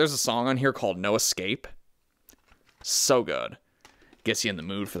 There's a song on here called No Escape. So good. Gets you in the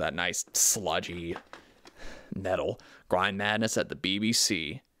mood for that nice sludgy metal. Grind Madness at the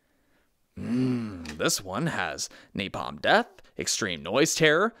BBC. This one has Napalm Death, Extreme Noise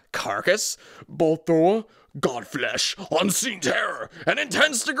Terror, Carcass, Bolthor, Godflesh, Unseen Terror, An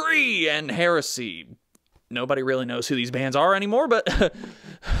Intense Degree, and Heresy. Nobody really knows who these bands are anymore, but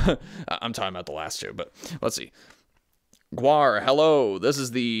I'm talking about the last 2, but let's see. Gwar, Hello. This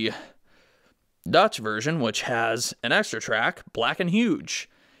is the Dutch version, which has an extra track, Black and Huge.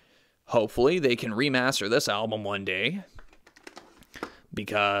 Hopefully they can remaster this album one day,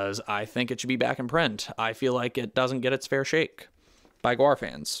 because I think it should be back in print. I feel like it doesn't get its fair shake by Gwar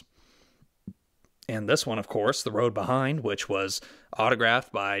fans. And this one, of course, The Road Behind, which was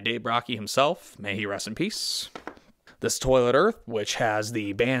autographed by Dave Brockie himself. May he rest in peace. This Toilet Earth, which has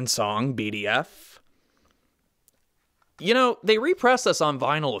the band song, BDF. You know, they repressed this on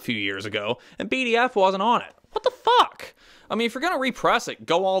vinyl a few years ago, and BDF wasn't on it. What the fuck? I mean, if you're gonna repress it,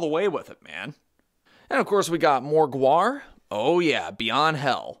 go all the way with it, man. And of course, we got more Gwar. Oh yeah, Beyond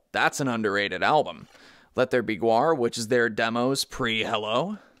Hell. That's an underrated album. Let There Be Gwar, which is their demos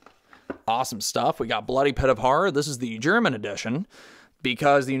pre-Hello. Awesome stuff. We got Bloody Pit of Horror. This is the German edition,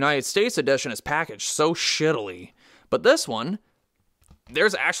 because the United States edition is packaged so shittily. But this one,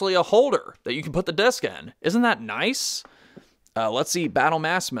 there's actually a holder that you can put the disc in. Isn't that nice? Let's see, Battle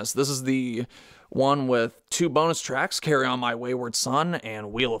Maximus. This is the one with 2 bonus tracks, Carry On My Wayward Son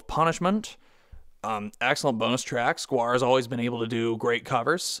and Wheel of Punishment. Excellent bonus tracks. Gwar has always been able to do great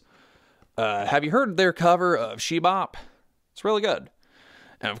covers. Have you heard their cover of Shebop? It's really good.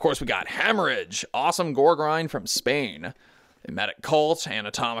 And of course we got Hemorrhage, awesome gore grind from Spain. Emetic Cult,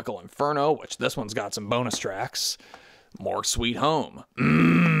 Anatomical Inferno, which this one's got some bonus tracks. More Sweet Home.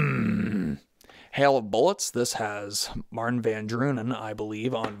 Hail of Bullets, this has Martin Van Drunen, I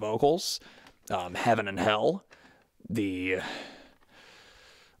believe, on vocals. Heaven and Hell, the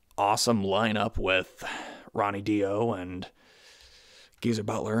awesome lineup with Ronnie Dio and Geezer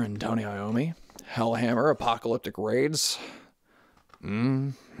Butler and Tony Iommi. Hellhammer, Apocalyptic Raids.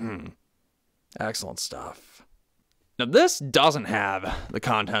 Excellent stuff. Now this doesn't have the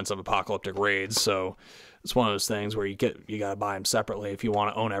contents of Apocalyptic Raids, so it's one of those things where you gotta buy them separately if you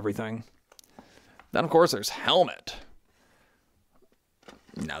want to own everything. Then of course there's Helmet.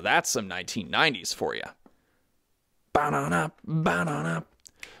 Now that's some 1990s for you. Ba-na-na, ba-na-na,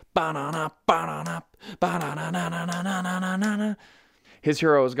 ba-na-na, ba-na-na, ba-na-na-na-na-na-na-na-na. His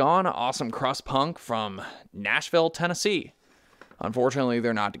Hero Is Gone, awesome crust punk from Nashville, Tennessee. Unfortunately,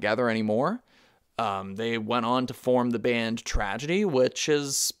 they're not together anymore. They went on to form the band Tragedy, which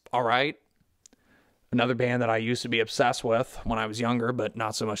is alright. Another band that I used to be obsessed with when I was younger, but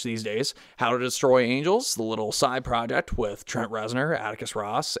not so much these days. How to Destroy Angels, the little side project with Trent Reznor, Atticus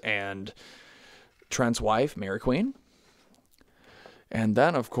Ross, and Trent's wife, Mary Queen. And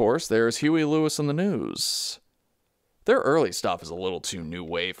then, of course, there's Huey Lewis and the News. Their early stuff is a little too new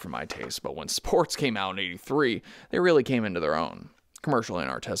wave for my taste, but when Sports came out in '83, they really came into their own, commercially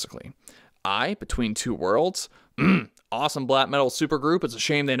and artistically. Between Two Worlds, awesome black metal supergroup. It's a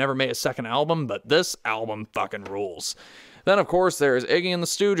shame they never made a second album, but this album fucking rules. Then, of course, there's Iggy and the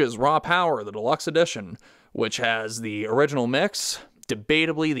Stooges, Raw Power, the deluxe edition, which has the original mix,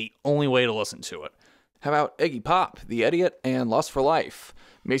 debatably the only way to listen to it. How about Iggy Pop, The Idiot, and Lust for Life?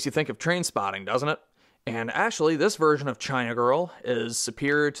 Makes you think of Train Spotting, doesn't it? And actually, this version of China Girl is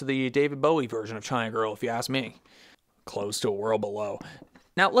superior to the David Bowie version of China Girl, if you ask me. Close to a World Below.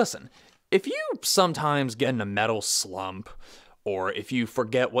 Now listen, if you sometimes get in a metal slump, or if you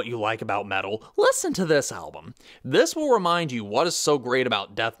forget what you like about metal, listen to this album. This will remind you what is so great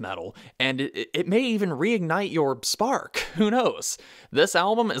about death metal, and it may even reignite your spark. Who knows? This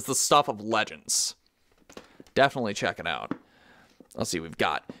album is the stuff of legends. Definitely check it out. Let's see, we've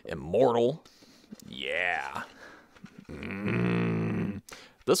got Immortal. Yeah.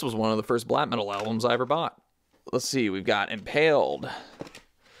 This was one of the first black metal albums I ever bought. Let's see, we've got Impaled.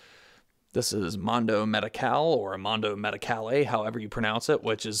 This is Mondo Medical, or Mondo Medicale, however you pronounce it,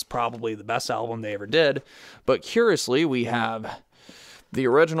 which is probably the best album they ever did. But curiously, we have the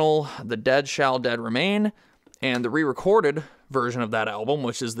original, The Dead Shall Dead Remain, and the re-recorded version of that album,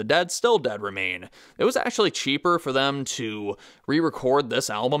 which is The Dead Still Dead Remain. It was actually cheaper for them to re-record this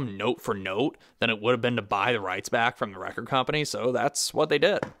album note for note than it would have been to buy the rights back from the record company, so that's what they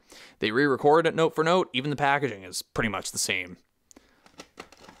did. They re-recorded it note for note, even the packaging is pretty much the same.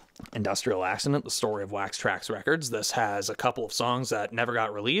 Industrial Accident, the story of Wax Trax Records. This has a couple of songs that never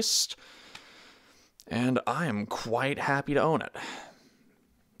got released, and I am quite happy to own it.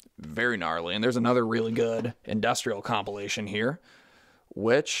 Very gnarly. And there's another really good industrial compilation here,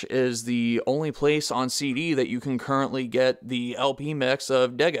 which is the only place on CD that you can currently get the LP mix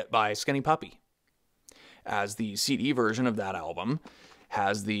of Dig It by Skinny Puppy, as the CD version of that album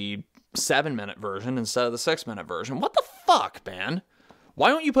has the 7-minute version instead of the 6-minute version. What the fuck, man? Why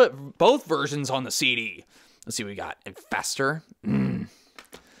don't you put both versions on the CD? Let's see, we got Infestor.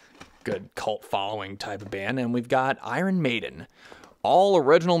 Good cult following type of band. And we've got Iron Maiden. All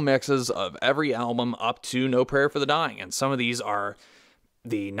original mixes of every album up to No Prayer for the Dying. And some of these are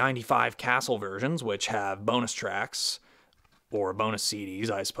the 95 Castle versions, which have bonus tracks, or bonus CDs,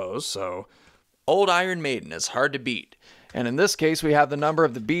 I suppose. So, old Iron Maiden is hard to beat. And in this case, we have the Number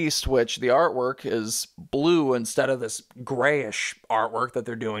of the Beast, which the artwork is blue instead of this grayish artwork that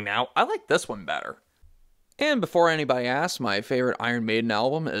they're doing now. I like this one better. And before anybody asks, my favorite Iron Maiden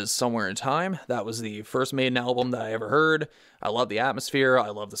album is Somewhere in Time. That was the first Maiden album that I ever heard. I love the atmosphere. I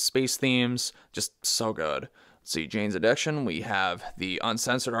love the space themes. Just so good. Let's see, Jane's Addiction. We have the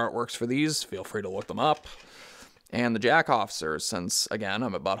uncensored artworks for these. Feel free to look them up. And the Jack Officers, since, again,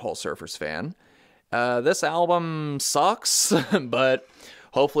 I'm a Butthole Surfers fan. This album sucks, but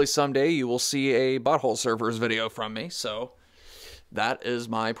hopefully someday you will see a Butthole Surfers video from me, so that is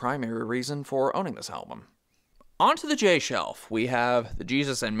my primary reason for owning this album. On to the J shelf. We have the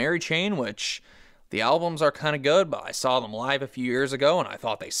Jesus and Mary chain, which the albums are kind of good, but I saw them live a few years ago and I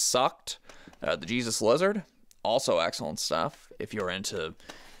thought they sucked. The Jesus Lizard, also excellent stuff. If you're into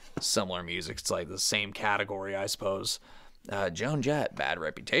similar music, it's like the same category, I suppose. Joan Jett, Bad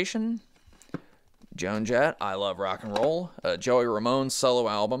Reputation. Joan Jett, I Love Rock and Roll. Joey Ramone's solo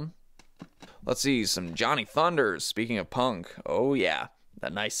album. Let's see, some Johnny Thunders. Speaking of punk, oh yeah,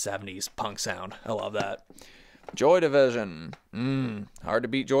 that nice 70s punk sound. I love that. Joy Division. Hard to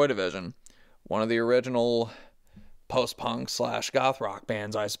beat Joy Division. One of the original post-punk / goth rock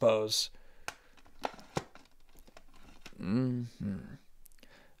bands, I suppose.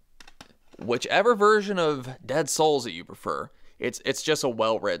 Whichever version of Dead Souls that you prefer, it's just a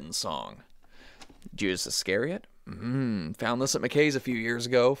well-written song. Judas Iscariot. Found this at McKay's a few years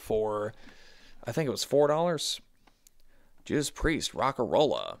ago for, I think it was $4. Judas Priest,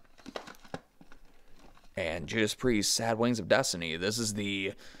 Rockarola. And Judas Priest, Sad Wings of Destiny. This is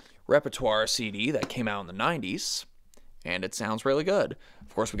the repertoire CD that came out in the 90s, and it sounds really good.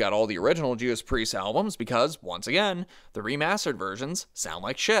 Of course, we got all the original Judas Priest albums because, once again, the remastered versions sound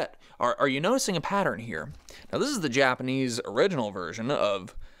like shit. Are you noticing a pattern here? Now, this is the Japanese original version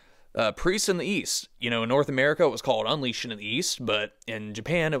of Priest in the East. You know, in North America, it was called Unleashed in the East, but in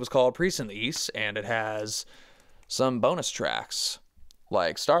Japan, it was called Priest in the East, and it has some bonus tracks,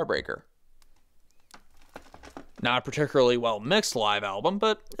 like Starbreaker. Not a particularly well-mixed live album,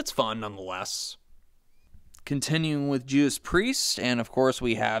 but it's fun nonetheless. Continuing with Judas Priest, and of course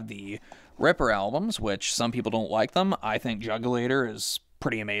we have the Ripper albums, which some people don't like them. I think Jugulator is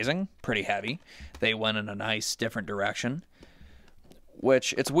pretty amazing, pretty heavy. They went in a nice, different direction.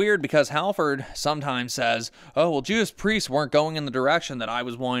 Which, it's weird because Halford sometimes says, oh, well, Judas Priest weren't going in the direction that I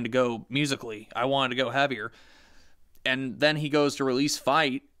was wanting to go musically. I wanted to go heavier. And then he goes to release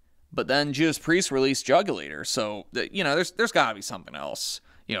Fight, but then Judas Priest released Jugulator. So, you know, there's got to be something else.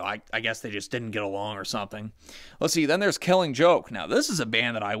 You know, I guess they just didn't get along or something. Let's see, then there's Killing Joke. Now, this is a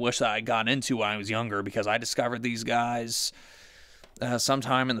band that I wish that I got into when I was younger because I discovered these guys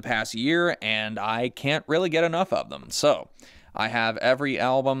sometime in the past year, and I can't really get enough of them. So I have every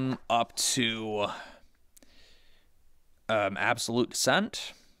album up to Absolute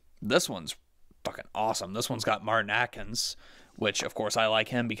Descent. This one's fucking awesome. This one's got Martin Atkins, which, of course, I like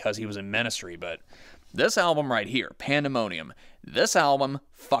him because he was in Ministry, but this album right here, Pandemonium, this album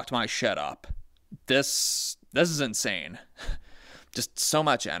fucked my shit up. This is insane. Just so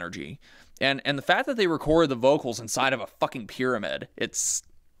much energy. And the fact that they recorded the vocals inside of a fucking pyramid, it's...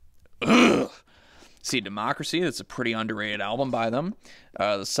 Ugh. See, Democracy, that's a pretty underrated album by them.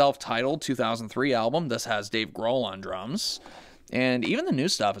 The self-titled 2003 album, this has Dave Grohl on drums. And even the new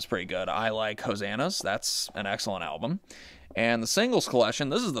stuff is pretty good. I like Hosannas, that's an excellent album. And the singles collection,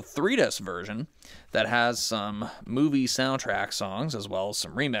 this is the 3-disc version that has some movie soundtrack songs as well as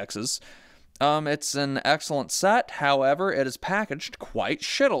some remixes. It's an excellent set, however, it is packaged quite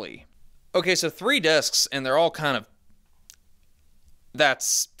shittily. Okay, so 3 discs, and they're all kind of...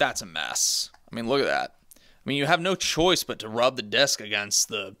 That's a mess. I mean, look at that. I mean, you have no choice but to rub the disc against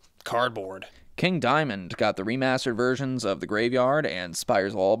the cardboard. King Diamond got the remastered versions of The Graveyard and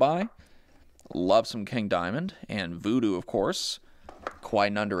Spire's Lullaby. Love some King Diamond. And Voodoo, of course.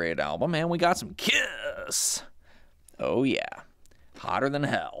 Quite an underrated album. And we got some Kiss. Oh, yeah. Hotter than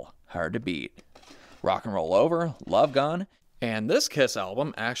hell. Hard to beat. Rock and Roll Over. Love Gun. And this Kiss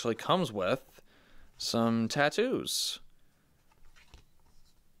album actually comes with some tattoos.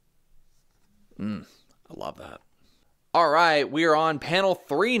 I love that. All right, we are on panel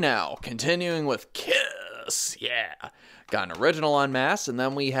 3 now, continuing with Kiss. Yeah. Got an original Unmasked, and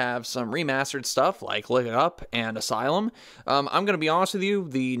then we have some remastered stuff like Lick It Up and Asylum. I'm going to be honest with you,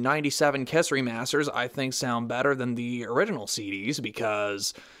 the 97 Kiss remasters I think sound better than the original CDs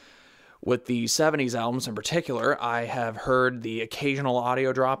because with the 70s albums in particular, I have heard the occasional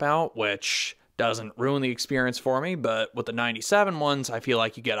audio dropout, which doesn't ruin the experience for me, but with the 97 ones, I feel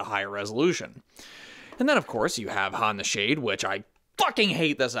like you get a higher resolution. And then, of course, you have On the Shade, which I fucking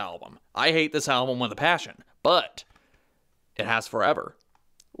hate this album. I hate this album with a passion, but it has Forever.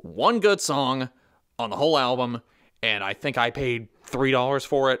 One good song on the whole album, and I think I paid $3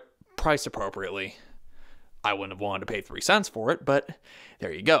 for it, priced appropriately. I wouldn't have wanted to pay 3 cents for it, but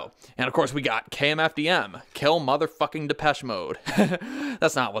there you go. And of course we got KMFDM, Kill Motherfucking Depeche Mode.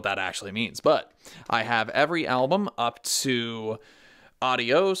 That's not what that actually means, but I have every album up to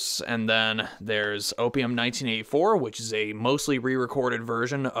Adios, and then there's Opium 1984, which is a mostly re-recorded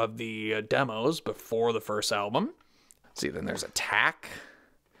version of the demos before the first album. Let's see, then there's Attack.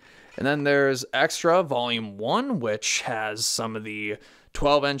 And then there's Extra Volume 1, which has some of the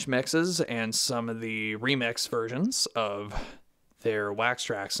 12-inch mixes and some of the remix versions of their Wax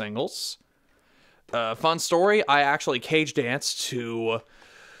Track singles. Fun story, I actually cage danced to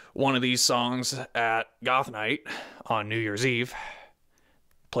one of these songs at Goth Night on New Year's Eve.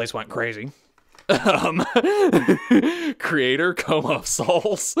 Place went crazy. Creator, Coma of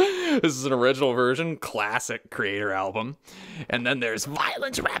Souls. This is an original version, classic Creator album. And then there's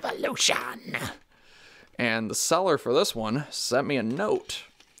Violent Revolution. And the seller for this one sent me a note.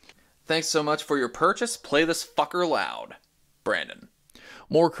 Thanks so much for your purchase. Play this fucker loud. Brandon.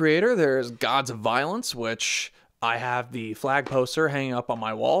 More Creator, there's Gods of Violence, which I have the flag poster hanging up on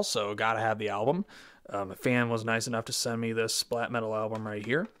my wall, so gotta have the album. A fan was nice enough to send me this Black Metal album right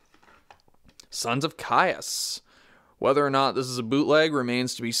here. Sons of Caius. Whether or not this is a bootleg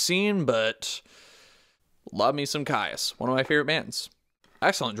remains to be seen, but love me some Caius. One of my favorite bands.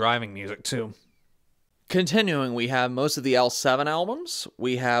 Excellent driving music, too. Continuing, we have most of the L7 albums.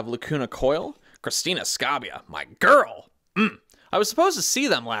 We have Lacuna Coil, Christina Scabia, my girl. I was supposed to see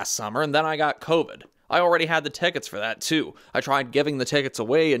them last summer, and then I got COVID. I already had the tickets for that, too. I tried giving the tickets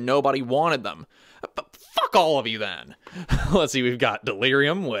away, and nobody wanted them. But fuck all of you, then. Let's see, we've got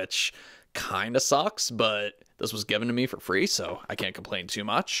Delirium, which kinda sucks, but this was given to me for free, so I can't complain too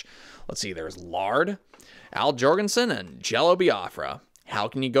much. Let's see, there's Lard, Al Jorgensen, and Jello Biafra. How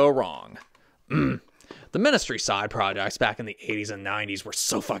can you go wrong? The Ministry side projects back in the 80s and 90s were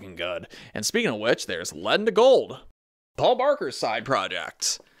so fucking good. And speaking of which, there's Lead into Gold, Paul Barker's side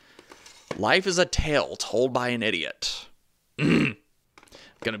project. Life is a Tale Told by an Idiot.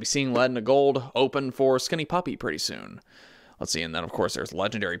 Gonna be seeing Lead into Gold open for Skinny Puppy pretty soon. Let's see, and then of course there's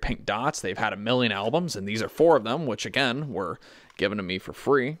Legendary Pink Dots. They've had 1 million albums, and these are 4 of them, which again, were given to me for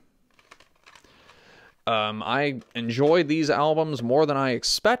free. I enjoyed these albums more than I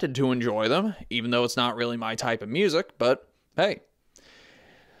expected to enjoy them, even though it's not really my type of music, but hey,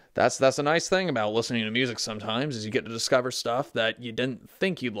 that's a nice thing about listening to music sometimes, is you get to discover stuff that you didn't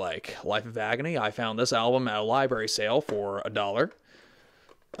think you'd like. Life of Agony, I found this album at a library sale for $1.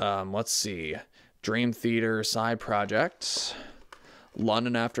 Let's see, Dream Theater side projects.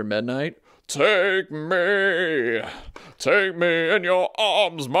 London After Midnight. Take me in your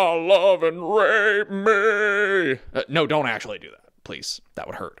arms, my love, and rape me. No, don't actually do that, please. That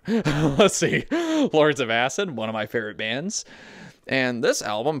would hurt. Let's see. Lords of Acid, one of my favorite bands. And this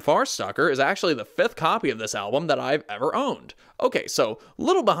album, Farstucker, is actually the 5th copy of this album that I've ever owned. Okay, so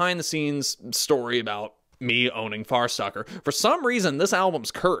little behind the scenes story about me owning Farstucker. For some reason, this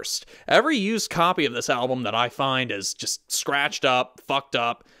album's cursed. Every used copy of this album that I find is just scratched up, fucked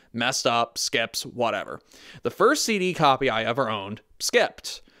up, messed up, skips, whatever. The first CD copy I ever owned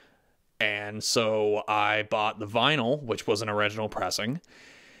skipped. And so I bought the vinyl, which was an original pressing.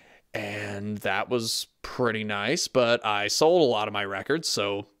 And that was pretty nice, but I sold a lot of my records,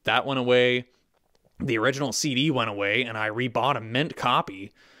 so that went away. The original CD went away, and I rebought a mint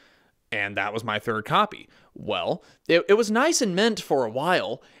copy, and that was my 3rd copy. Well, it was nice and mint for a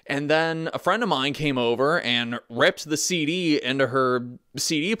while, and then a friend of mine came over and ripped the CD into her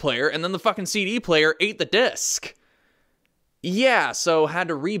CD player, and then the fucking CD player ate the disc. Yeah, so had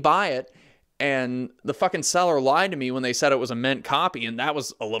to rebuy it, and the fucking seller lied to me when they said it was a mint copy, and that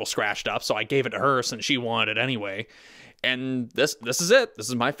was a little scratched up, so I gave it to her since she wanted it anyway. And this is it. This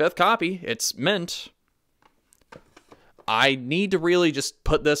is my 5th copy. It's mint. I need to really just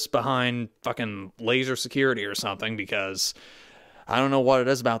put this behind fucking laser security or something, because I don't know what it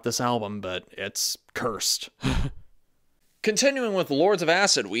is about this album, but it's cursed. Continuing with Lords of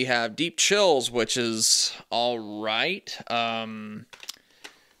Acid, we have Deep Chills, which is alright.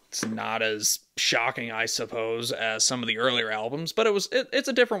 It's not as shocking, I suppose, as some of the earlier albums, but it's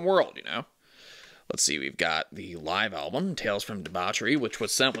a different world, you know? Let's see, we've got the live album, Tales from Debauchery, which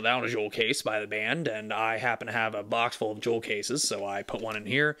was sent without a jewel case by the band, and I happen to have a box full of jewel cases, so I put one in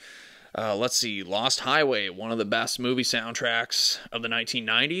here. Let's see, Lost Highway, one of the best movie soundtracks of the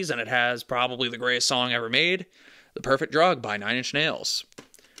 1990s, and it has probably the greatest song ever made, The Perfect Drug by 9 Inch Nails.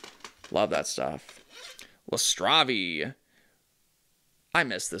 Love that stuff. Lastravi. I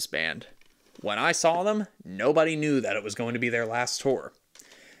miss this band. When I saw them, nobody knew that it was going to be their last tour.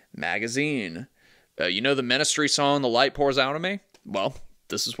 Magazine. You know the Ministry song, The Light Pours Out of Me? Well,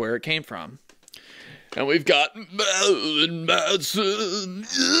 this is where it came from. And we've got Matson.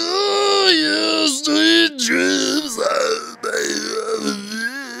 Oh, yes, sweet dreams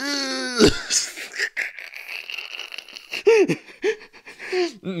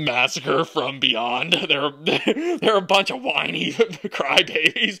Massacre from Beyond. They're a bunch of whiny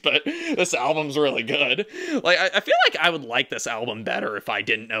crybabies, but this album's really good. Like, I feel like I would like this album better if I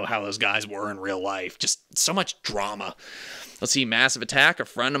didn't know how those guys were in real life. Just so much drama. Let's see, Massive Attack. A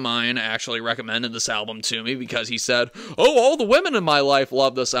friend of mine actually recommended this album to me because he said, oh, all the women in my life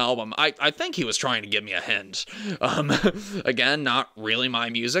love this album. I think he was trying to give me a hint. Again, not really my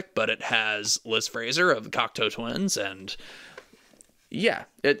music, but it has Liz Fraser of the Cocteau Twins, and yeah,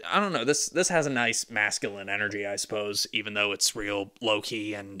 I don't know, this has a nice masculine energy, I suppose, even though it's real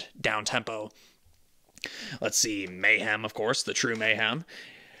low-key and down-tempo. Let's see, Mayhem, of course, the true Mayhem.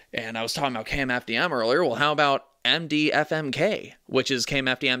 And I was talking about KMFDM earlier. Well, how about MDFMK, which is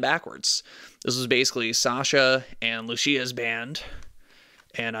KMFDM backwards? This was basically Sasha and Lucia's band,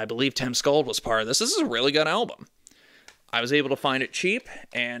 and I believe Tim Skuld was part of this. This is a really good album. I was able to find it cheap,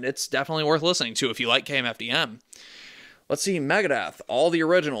 and it's definitely worth listening to if you like KMFDM. Let's see, Megadeth, all the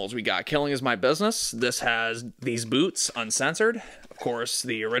originals. We got Killing Is My Business. This has These Boots, uncensored. Of course,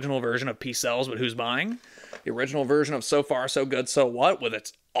 the original version of Peace Sells, but Who's Buying? The original version of So Far, So Good, So What, with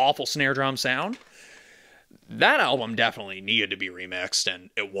its awful snare drum sound. That album definitely needed to be remixed, and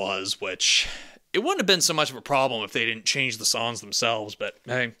it was, which it wouldn't have been so much of a problem if they didn't change the songs themselves, but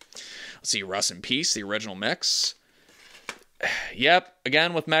hey. Let's see, Rust in Peace, the original mix. Yep,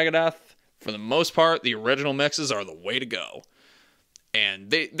 again with Megadeth. For the most part, the original mixes are the way to go.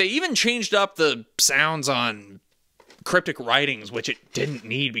 And they even changed up the sounds on Cryptic Writings, which it didn't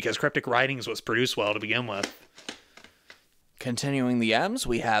need because Cryptic Writings was produced well to begin with. Continuing the M's,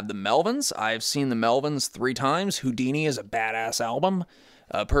 we have the Melvins. I've seen the Melvins 3 times. Houdini is a badass album.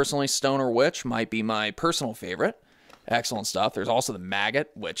 Personally, Stoner Witch might be my personal favorite. Excellent stuff. There's also the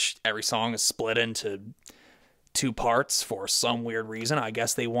Maggot, which every song is split into 2 parts for some weird reason. I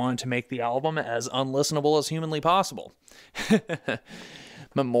guess they wanted to make the album as unlistenable as humanly possible.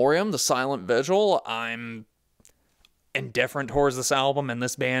 Memoriam, The Silent Vigil. I'm indifferent towards this album and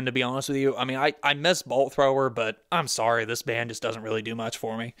this band, to be honest with you. I mean, I miss Bolt Thrower, but I'm sorry, this band just doesn't really do much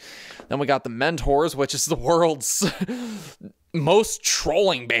for me. Then we got the Mentors, which is the world's most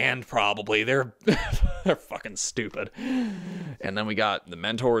trolling band, probably. They're fucking stupid. And then we got the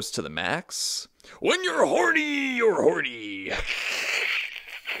Mentors to the Max. When you're horny, you're horny.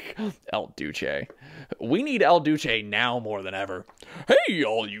 El Duce. We need El Duce now more than ever. Hey,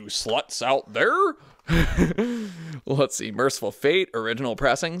 all you sluts out there. Let's see. Merciful Fate, original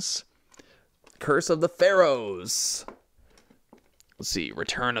pressings. Curse of the Pharaohs. Let's see.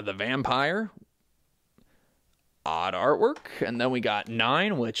 Return of the Vampire. Odd artwork. And then we got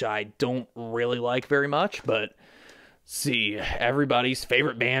 9, which I don't really like very much, but see, everybody's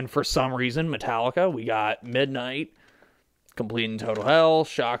favorite band for some reason, Metallica. We got Midnight, Complete and Total Hell,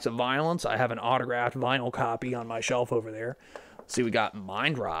 Shocks of Violence. I have an autographed vinyl copy on my shelf over there. See, we got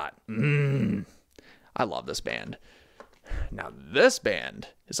Mind Rot. I love this band. Now, this band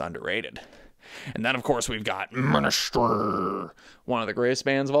is underrated. And then, of course, we've got Minister, one of the greatest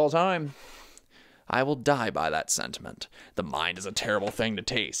bands of all time. I will die by that sentiment. The mind is a terrible thing to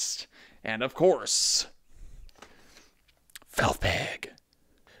taste. And, of course, Filth Pig.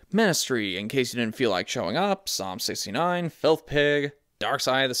 Ministry, in case you didn't feel like showing up, Psalm 69, Filth Pig, Dark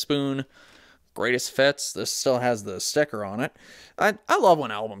Side of the Spoon, Greatest Fits. This still has the sticker on it. I love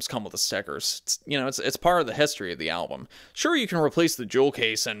when albums come with the stickers. It's part of the history of the album. Sure, you can replace the jewel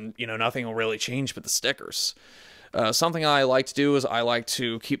case and, nothing will really change but the stickers. Something I like to do is I like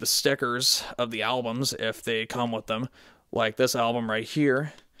to keep the stickers of the albums if they come with them. Like this album right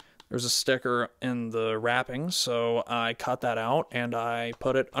here. There's a sticker in the wrapping, so I cut that out and I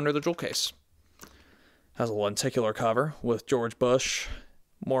put it under the jewel case. Has a lenticular cover with George Bush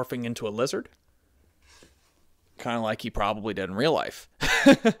morphing into a lizard. Kind of like he probably did in real life.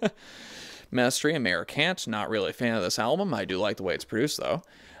 Ministry and Mayor Kant, not really a fan of this album. I do like the way it's produced, though.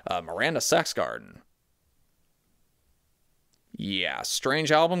 Miranda Sex Garden. Yeah,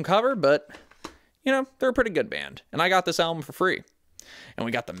 strange album cover, but, they're a pretty good band. And I got this album for free. And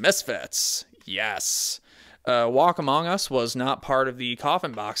we got the Misfits. Yes. Walk Among Us was not part of the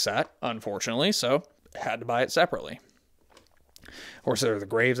Coffin box set, unfortunately, so had to buy it separately. Of course, there are the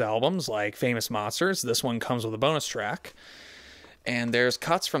Graves albums, like Famous Monsters. This one comes with a bonus track. And there's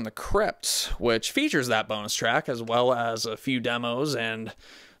Cuts from the Crypt, which features that bonus track, as well as a few demos and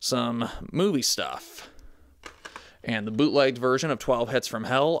some movie stuff. And the bootlegged version of 12 Hits from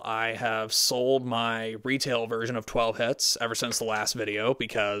Hell, I have sold my retail version of 12 Hits ever since the last video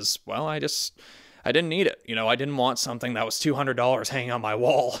because, well, I didn't need it. I didn't want something that was $200 hanging on my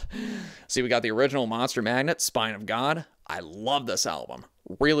wall. See, we got the original Monster Magnet, Spine of God. I love this album.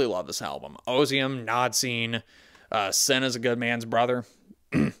 Really love this album. Ozium, Nod Scene, Sin is a Good Man's Brother.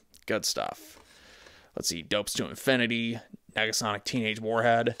 Good stuff. Let's see, Dopes to Infinity, Negasonic Teenage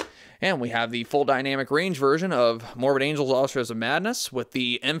Warhead. And we have the full dynamic range version of Morbid Angel's Officers of Madness with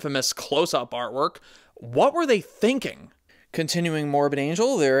the infamous close-up artwork. What were they thinking? Continuing Morbid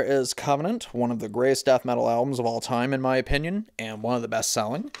Angel, there is Covenant, one of the greatest death metal albums of all time, in my opinion, and one of the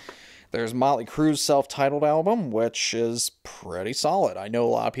best-selling. There's Motley Crue's self-titled album, which is pretty solid. I know a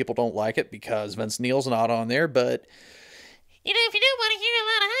lot of people don't like it because Vince Neil's not on there, but if you don't want to hear a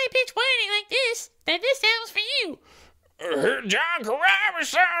lot of high-pitched whining like this, then this album's for you. John Carrabba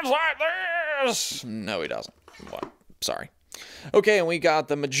sounds like this. No, he doesn't. What? Sorry. Okay, and we got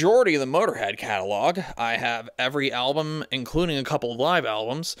the majority of the Motorhead catalog. I have every album, including a couple of live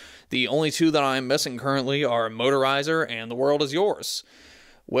albums. The only 2 that I'm missing currently are Motorizer and The World Is Yours,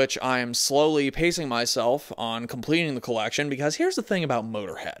 which I'm slowly pacing myself on completing the collection, because here's the thing about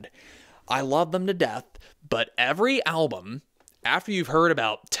Motorhead. I love them to death, but every album, after you've heard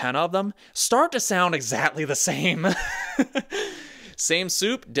about 10 of them, start to sound exactly the same. Same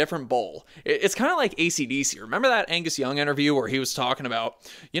soup, different bowl. It's kind of like AC/DC. Remember that Angus Young interview where he was talking about,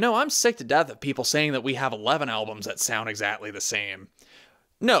 I'm sick to death of people saying that we have 11 albums that sound exactly the same.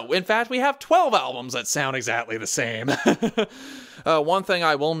 No, in fact, we have 12 albums that sound exactly the same. One thing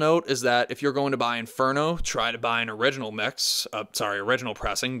I will note is that if you're going to buy Inferno, try to buy an original original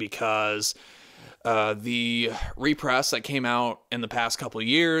pressing, because the repress that came out in the past couple of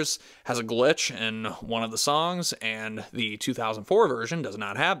years has a glitch in one of the songs, and the 2004 version does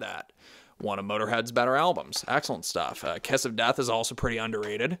not have that. One of Motorhead's better albums. Excellent stuff. Kiss of Death is also pretty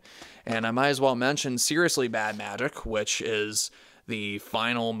underrated. And I might as well mention Seriously Bad Magic, which is the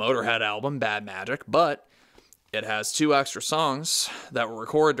final Motorhead album, Bad Magic, but it has 2 extra songs that were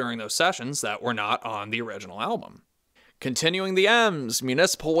recorded during those sessions that were not on the original album. Continuing the M's,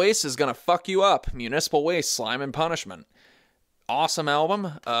 Municipal Waste is gonna fuck you up. Municipal Waste, Slime and Punishment. Awesome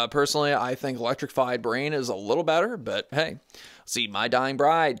album. Personally, I think Electrified Brain is a little better, but hey. See, My Dying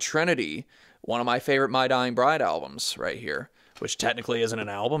Bride, Trinity. One of my favorite My Dying Bride albums right here, which technically isn't an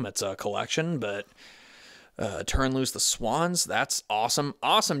album, it's a collection, but Turn Loose the Swans, that's awesome.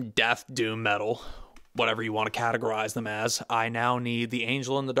 Awesome death doom metal, whatever you want to categorize them as. I now need The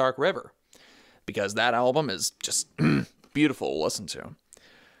Angel in the Dark River, because that album is just beautiful to listen to.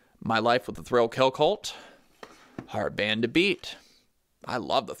 My Life with the Thrill Kill Cult. Hard band to beat. I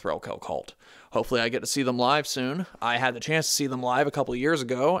love the Thrill Kill Cult. Hopefully I get to see them live soon. I had the chance to see them live a couple of years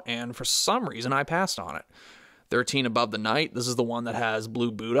ago, and for some reason I passed on it. 13 Above the Night. This is the one that has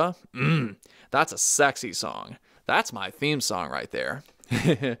Blue Buddha. That's a sexy song. That's my theme song right there.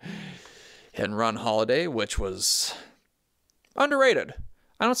 Hit and Run Holiday, which was underrated.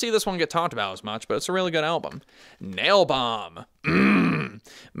 I don't see this one get talked about as much, but it's a really good album. Nail Bomb.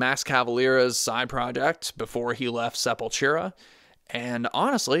 Max Cavalera's side project before he left Sepultura. And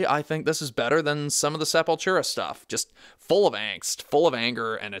honestly, I think this is better than some of the Sepultura stuff. Just full of angst, full of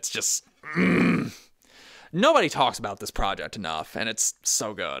anger, and it's just... Nobody talks about this project enough, and it's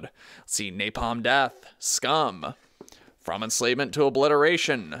so good. Let's see, Napalm Death, Scum, From Enslavement to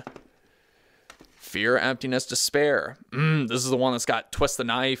Obliteration, Fear, Emptiness, Despair. This is the one that's got Twist the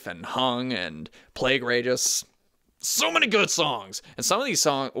Knife and Hung and Plague Rageous. So many good songs. And some of these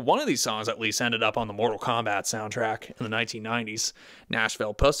songs, one of these songs at least ended up on the Mortal Kombat soundtrack in the 1990s.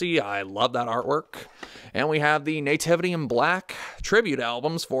 Nashville Pussy, I love that artwork. And we have the Nativity in Black tribute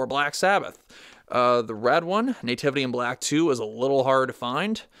albums for Black Sabbath. The red one, Nativity in Black 2, is a little hard to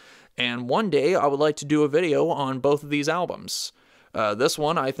find. And one day I would like to do a video on both of these albums. This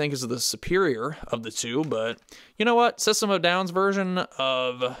one I think is the superior of the two, but you know what? System of a Down's version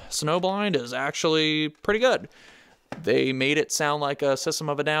of Snowblind is actually pretty good. They made it sound like a System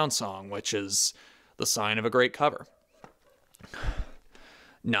of a Down song, which is the sign of a great cover.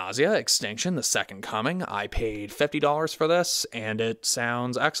 Nausea, Extinction, The Second Coming. I paid $50 for this, and it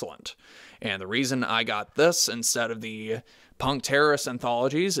sounds excellent. And the reason I got this instead of the Punk Terrorist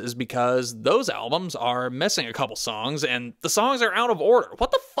anthologies is because those albums are missing a couple songs, and the songs are out of order.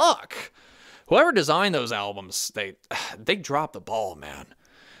 What the fuck? Whoever designed those albums, they dropped the ball, man.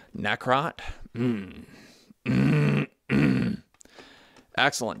 Necrot.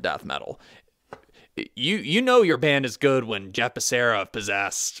 Excellent death metal. You know your band is good when Jeff Becerra of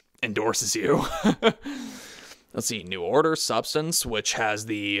Possessed endorses you. Let's see, New Order, Substance, which has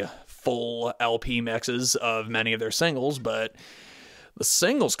the full LP mixes of many of their singles, but the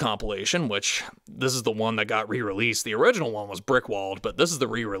singles compilation, which this is the one that got re-released. The original one was Brickwalled, but this is the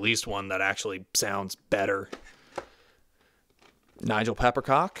re-released one that actually sounds better. Nigel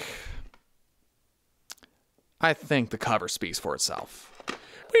Peppercock. I think the cover speaks for itself.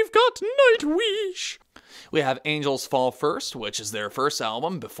 We've got Nightwish. We have Angels Fall First, which is their first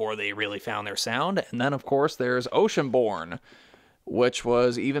album before they really found their sound. And then, of course, there's Oceanborn, which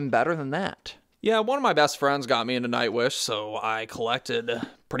was even better than that. Yeah, one of my best friends got me into Nightwish, so I collected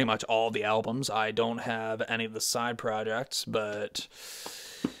pretty much all the albums. I don't have any of the side projects, but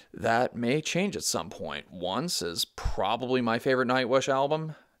that may change at some point. Once is probably my favorite Nightwish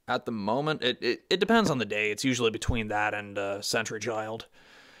album. At the moment, it depends on the day. It's usually between that and Century Child,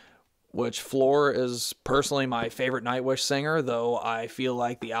 which Floor is personally my favorite Nightwish singer, though I feel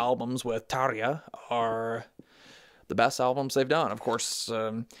like the albums with Tarja are the best albums they've done. Of course,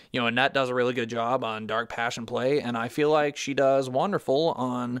 Annette does a really good job on Dark Passion Play, and I feel like she does wonderful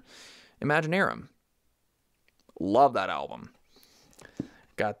on Imaginarium. Love that album.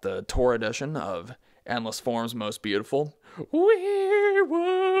 Got the tour edition of Endless Forms Most Beautiful. We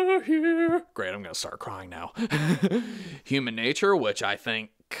were here. Great, I'm going to start crying now. Human Nature, which I think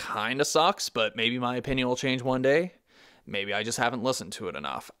kind of sucks, but maybe my opinion will change one day. Maybe I just haven't listened to it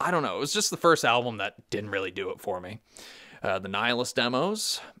enough. I don't know. It was just the first album that didn't really do it for me. The Nihilist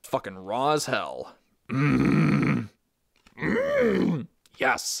demos, fucking raw as hell.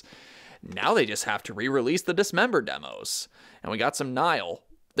 Yes. Now they just have to re-release the Dismember demos. And we got some Nile.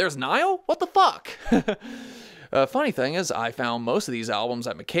 There's Nile? What the fuck? Funny thing is, I found most of these albums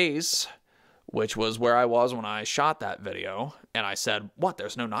at McKay's, which was where I was when I shot that video, and I said, what,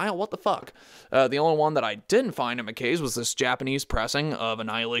 there's no Nile? What the fuck? The only one that I didn't find at McKay's was this Japanese pressing of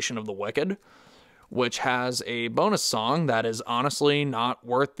Annihilation of the Wicked, which has a bonus song that is honestly not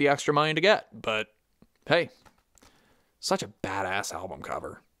worth the extra money to get, but hey, such a badass album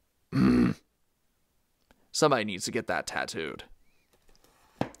cover. Somebody needs to get that tattooed,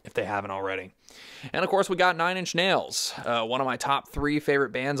 if they haven't already. And of course we got Nine Inch Nails, one of my top 3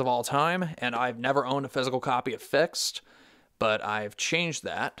 favorite bands of all time, and I've never owned a physical copy of Fixed, but I've changed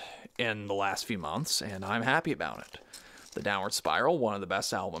that in the last few months, and I'm happy about it. The Downward Spiral, one of the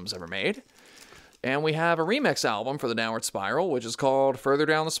best albums ever made. And we have a remix album for the Downward Spiral, which is called Further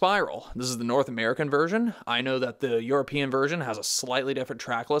Down the Spiral. This is the North American version. I know that the European version has a slightly different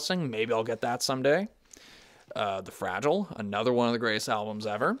track listing. Maybe I'll get that someday. The Fragile, another one of the greatest albums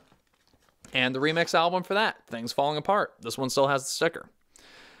ever. And the remix album for that, Things Falling Apart. This one still has the sticker.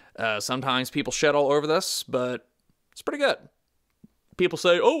 Sometimes people shit all over this, but it's pretty good. people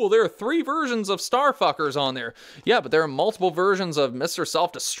say, oh, well, there are 3 versions of Starfuckers on there. Yeah, but there are multiple versions of Mr.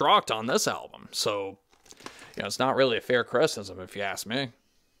 Self-Destruct on this album. So, you know, it's not really a fair criticism, if you ask me.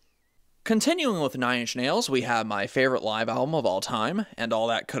 Continuing with Nine Inch Nails, we have my favorite live album of all time, And All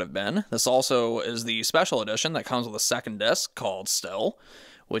That Could Have Been. This also is the special edition that comes with a second disc called Still,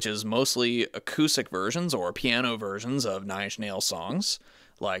 which is mostly acoustic versions or piano versions of Nine Inch Nails songs,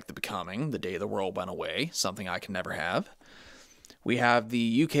 like The Becoming, The Day the World Went Away, something I can never have. We have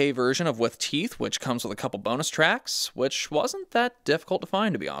the UK version of With Teeth, which comes with a couple bonus tracks, which wasn't that difficult to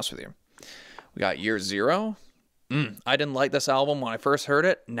find, to be honest with you. We got Year Zero. I didn't like this album when I first heard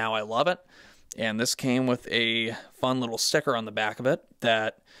it. Now I love it. And this came with a fun little sticker on the back of it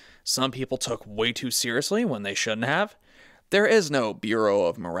that some people took way too seriously when they shouldn't have. There is no Bureau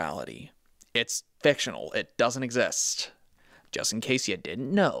of Morality. It's fictional. It doesn't exist. Just in case you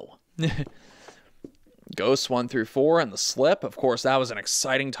didn't know. Ghosts 1 through 4 and The Slip. Of course, that was an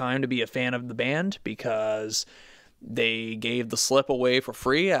exciting time to be a fan of the band because they gave The Slip away for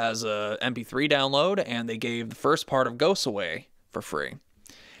free as a MP3 download, and they gave the first part of Ghosts away for free.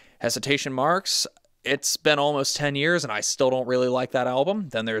 Hesitation Marks, it's been almost 10 years, and I still don't really like that album.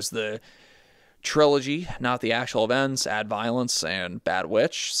 Then there's the trilogy, not the actual events, Add Violence and Bad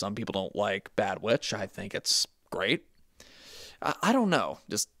Witch. Some people don't like Bad Witch. I think it's great. I don't know.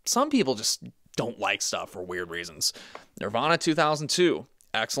 Just some people just don't like stuff for weird reasons. Nirvana 2002,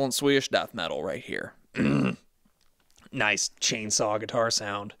 excellent Swedish death metal right here. Nice chainsaw guitar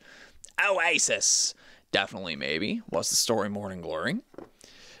sound. Oasis, definitely maybe. What's the Story, Morning Glory?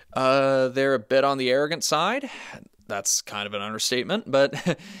 They're a bit on the arrogant side. That's kind of an understatement, but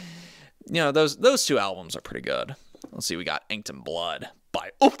you know, those 2 albums are pretty good. Let's see, we got Inked in Blood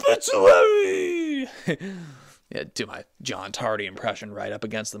by Obituary. Yeah, do my John Tardy impression right up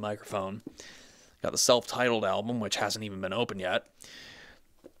against the microphone. Got the self-titled album, which hasn't even been opened yet.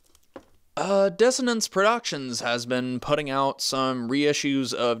 Dissonance Productions has been putting out some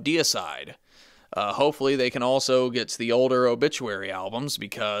reissues of Deicide. Hopefully they can also get to the older Obituary albums,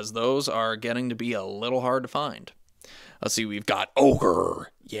 because those are getting to be a little hard to find. Let's see, we've got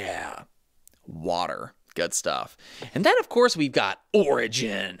Ogre. Yeah. Water. Good stuff. And then, of course, we've got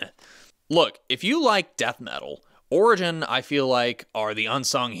Origin. Look, if you like death metal, Origin, I feel like, are the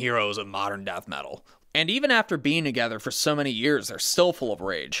unsung heroes of modern death metal. And even after being together for so many years, they're still full of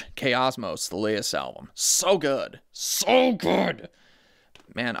rage. Chaosmos, the latest album. So good. So good!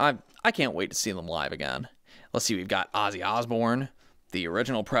 Man, I can't wait to see them live again. Let's see, we've got Ozzy Osbourne, the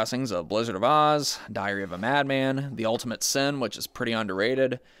original pressings of Blizzard of Oz, Diary of a Madman, The Ultimate Sin, which is pretty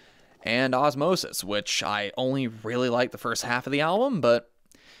underrated, and Osmosis, which I only really like the first half of the album, but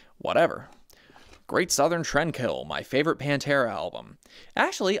whatever. Great Southern Trendkill, my favorite Pantera album.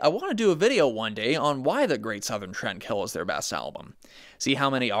 Actually, I want to do a video one day on why the Great Southern Trendkill is their best album. See how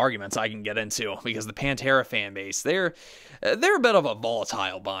many arguments I can get into, because the Pantera fan base, they're a bit of a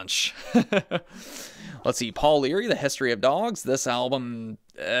volatile bunch. Let's see, Paul Leary, The History of Dogs. This album,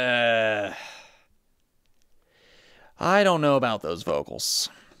 I don't know about those vocals.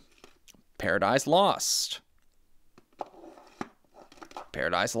 Paradise Lost.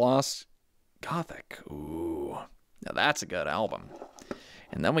 Paradise Lost. Gothic. Ooh. Now that's a good album.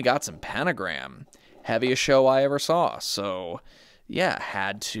 And then we got some Pentagram. Heaviest show I ever saw. So, yeah,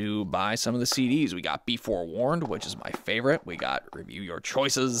 had to buy some of the CDs. We got Be Forewarned, which is my favorite. We got Review Your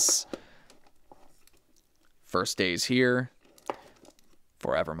Choices. First Days Here.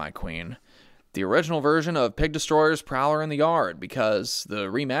 Forever My Queen. The original version of Pig Destroyer's Prowler in the Yard, because the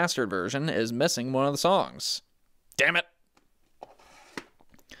remastered version is missing one of the songs. Damn it!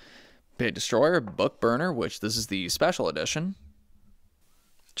 Pig Destroyer, Book Burner, which this is the special edition.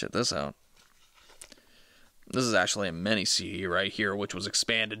 Check this out. This is actually a mini CD right here, which was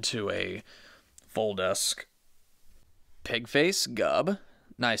expanded to a full disc. Pigface, Gub.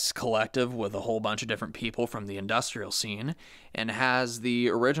 Nice collective with a whole bunch of different people from the industrial scene, and has the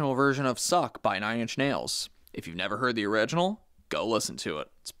original version of Suck by Nine Inch Nails. If you've never heard the original, go listen to it.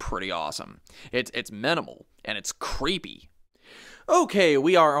 It's pretty awesome. It's minimal, and it's creepy. Okay,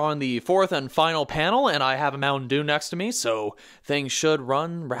 we are on the 4th and final panel, and I have a Mountain Dew next to me, so things should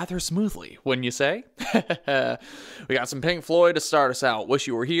run rather smoothly, wouldn't you say? We got some Pink Floyd to start us out. Wish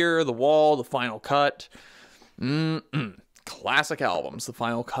You Were Here, The Wall, The Final Cut. Classic albums. The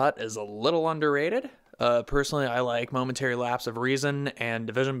Final Cut is a little underrated. Personally, I like Momentary Lapse of Reason and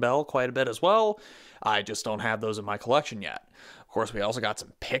Division Bell quite a bit as well. I just don't have those in my collection yet. Of course, we also got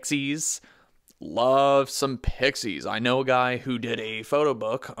some Pixies. Love some Pixies. I know a guy who did a photo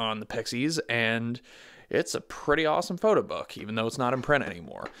book on the Pixies, and It's a pretty awesome photo book, even though it's not in print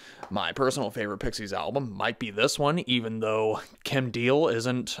anymore. My personal favorite Pixies album might be this one, even though Kim Deal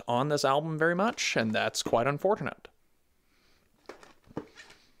isn't on this album very much, and that's quite unfortunate.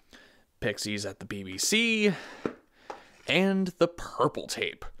 Pixies at the BBC, and the Purple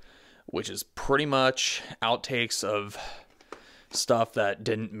Tape, which is pretty much outtakes of stuff that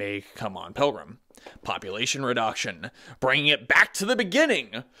didn't make Come On Pilgrim. Population reduction, bringing it back to the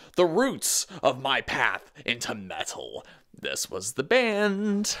beginning, the roots of my path into metal. This was the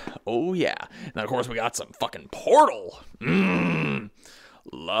band. Oh yeah. And of course we got some fucking Portal.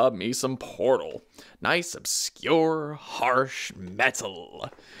 Love me some Portal. Nice, obscure, harsh metal.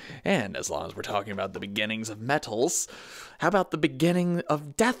 And as long as we're talking about the beginnings of metals, how about the beginning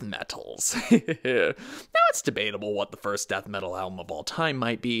of death metals? Now it's debatable what the first death metal album of all time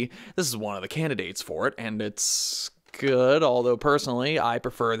might be. This is one of the candidates for it, and it's good, although personally I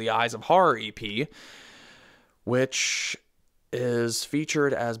prefer the Eyes of Horror EP, which is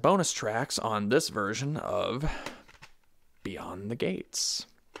featured as bonus tracks on this version of Beyond the Gates.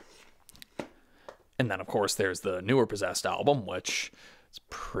 And then, of course, there's the newer Possessed album, which is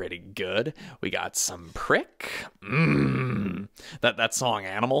pretty good. We got some Prick. That song,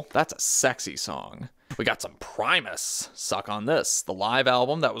 Animal, that's a sexy song. We got some Primus, Suck on This, the live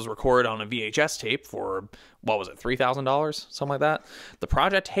album that was recorded on a VHS tape for, what was it, $3,000? Something like that. The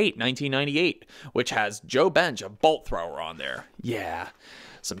Project Hate, 1998, which has Joe Bench, a bolt thrower, on there. Yeah.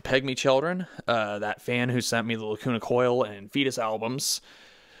 Some Pygmy Children, that fan who sent me the Lacuna Coil and Fetus albums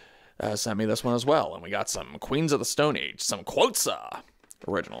sent me this one as well. And we got some Queens of the Stone Age, some Quotza,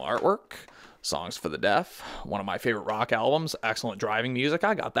 original artwork, Songs for the Deaf, one of my favorite rock albums, excellent driving music.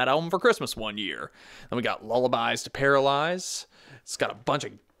 I got that album for Christmas one year. Then we got Lullabies to Paralyze. It's got a bunch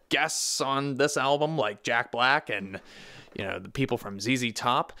of guests on this album, like Jack Black and, you know, the people from ZZ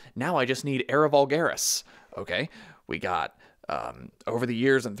Top. Now I just need Era Vulgaris. Okay, we got Over the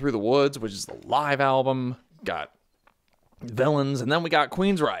Years and Through the Woods, which is the live album. Got Villains, and then we got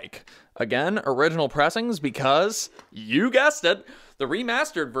Queensryche. Again, original pressings because, you guessed it, the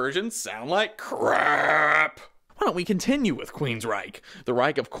remastered versions sound like crap. Why don't we continue with Queensryche, the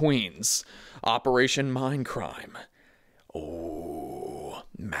Reich of Queens, Operation Mindcrime. Oh,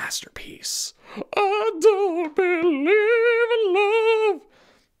 masterpiece. I don't believe in love.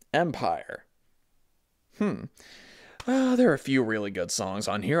 Empire. There are a few really good songs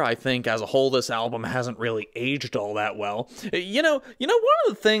on here. I think as a whole, this album hasn't really aged all that well. You know, one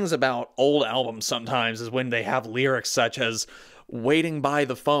of the things about old albums sometimes is when they have lyrics such as Waiting by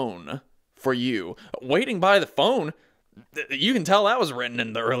the Phone for You. Waiting by the Phone? You can tell that was written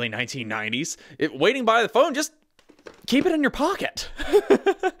in the early 1990s. Waiting by the Phone, just keep it in your pocket.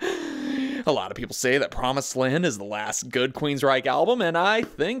 A lot of people say that Promised Land is the last good Queensryche album, and I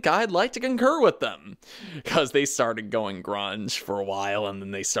think I'd like to concur with them. Because they started going grunge for a while, and then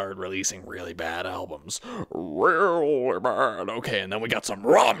they started releasing really bad albums. Really bad. Okay, and then we got some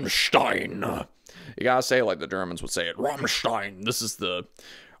Rammstein. You gotta say it like the Germans would say it. Rammstein. This is the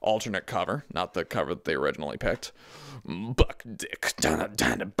alternate cover, not the cover that they originally picked. Buck Dick.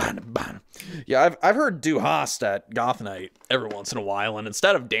 Yeah, I've heard Du Hast at Goth Night every once in a while, and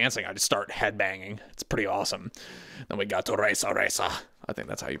instead of dancing, I just start headbanging. It's pretty awesome. Then we got Resa. I think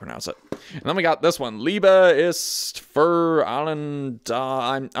that's how you pronounce it. And then we got this one, Liebe ist für allen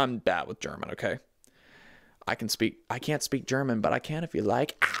da. I'm bad with German, okay? I can't speak German, but I can if you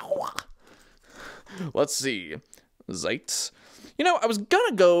like. Ow. Let's see. Zeit. You know, I was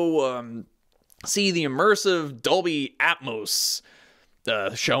gonna go see the immersive Dolby Atmos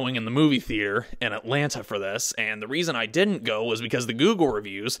showing in the movie theater in Atlanta for this, and the reason I didn't go was because the Google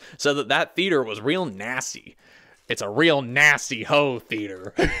reviews said that theater was real nasty. It's a real nasty hoe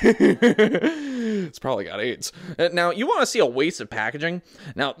theater. It's probably got AIDS. Now, you want to see a waste of packaging?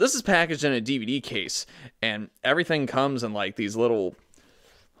 Now, this is packaged in a DVD case, and everything comes in like these little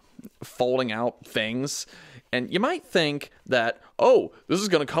folding out things. And you might think that, oh, this is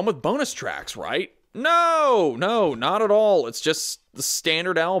going to come with bonus tracks, right? No, not at all. It's just the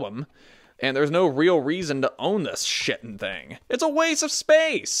standard album, and there's no real reason to own this shitting thing. It's a waste of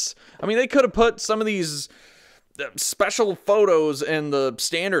space. I mean, they could have put some of these special photos in the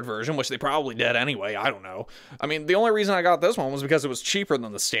standard version, which they probably did anyway. I don't know. I mean, the only reason I got this one was because it was cheaper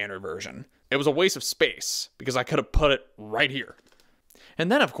than the standard version. It was a waste of space, because I could have put it right here. And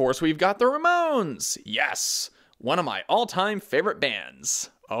then, of course, we've got the Ramones. Yes, one of my all-time favorite bands.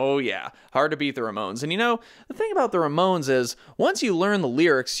 Oh, yeah, hard to beat the Ramones. And you know, the thing about the Ramones is, once you learn the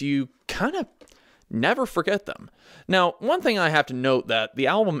lyrics, you kind of never forget them. Now, one thing I have to note that the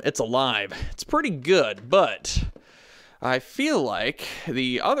album It's Alive, it's pretty good, but I feel like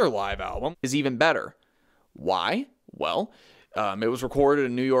the other live album is even better. Why? Well, it was recorded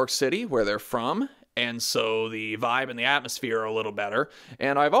in New York City, where they're from, and so the vibe and the atmosphere are a little better.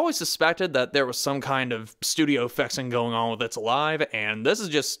 And I've always suspected that there was some kind of studio fixing going on with It's Alive, and this is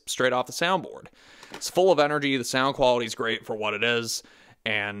just straight off the soundboard. It's full of energy, the sound quality is great for what it is,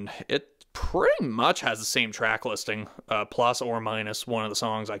 and it pretty much has the same track listing, plus or minus one of the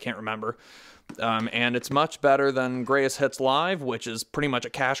songs, I can't remember. And it's much better than Greatest Hits Live, which is pretty much a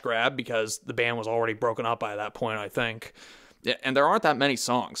cash grab because the band was already broken up by that point, I think. And there aren't that many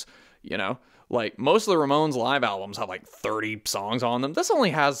songs, you know? Like, most of the Ramones live albums have like 30 songs on them. This only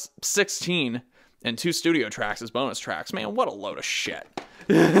has 16 and 2 studio tracks as bonus tracks. Man, what a load of shit.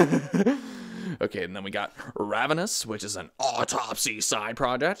 Okay, and then we got Ravenous, which is an autopsy side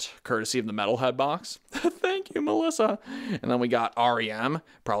project, courtesy of the Metalhead box. Thank you, Melissa. And then we got REM,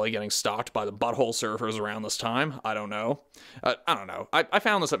 probably getting stalked by the Butthole Surfers around this time. I don't know. I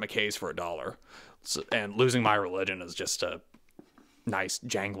found this at McKay's for $1. So, and Losing My Religion is just a nice,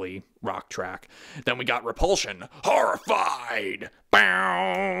 jangly rock track. Then we got Repulsion, Horrified.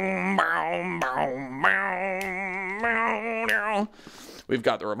 Bow, bow, bow, bow, bow, bow. We've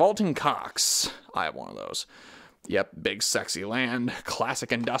got the Revolting Cocks. I have one of those. Yep, Big Sexy Land,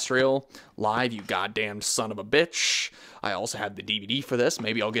 Classic Industrial, Live You Goddamn Son of a Bitch. I also have the DVD for this.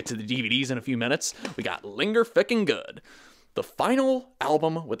 Maybe I'll get to the DVDs in a few minutes. We got Linger Fickin' Good. The final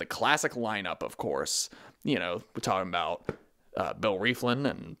album with the classic lineup, of course. You know, we're talking about Bill Rieflin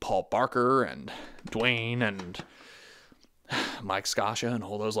and Paul Barker and Dwayne and Mike Scotia and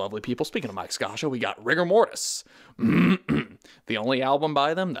all those lovely people. Speaking of Mike Scotia, we got Rigor Mortis. The only album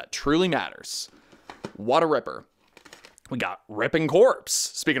by them that truly matters. What a ripper. We got Ripping Corpse.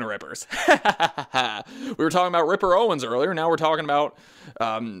 Speaking of rippers. We were talking about Ripper Owens earlier. Now we're talking about,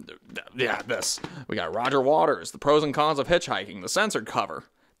 this. We got Roger Waters, The Pros and Cons of Hitchhiking, the censored cover.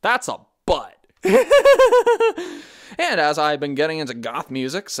 That's a butt. And as I've been getting into goth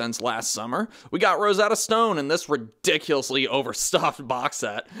music since last summer, we got Rosetta Stone in this ridiculously overstuffed box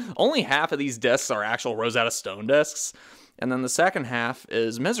set. Only half of these discs are actual Rosetta Stone discs. And then the second half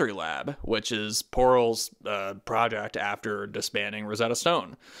is Misery Lab, which is Poral's project after disbanding Rosetta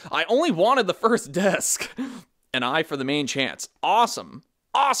Stone. I only wanted the first disc. An Eye for the Main Chance. Awesome.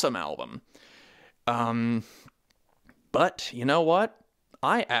 Awesome album. But you know what?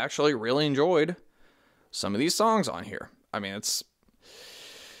 I actually really enjoyed some of these songs on here. I mean, it's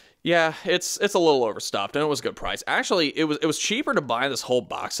a little overstuffed, and it was a good price. Actually, it was cheaper to buy this whole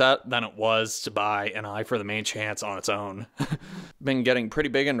box set than it was to buy An Eye for the Main Chance on its own. Been getting pretty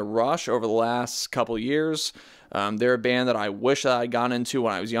big into Rush over the last couple of years. They're a band that I wish that I'd gotten into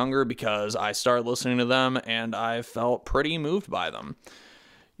when I was younger because I started listening to them, and I felt pretty moved by them.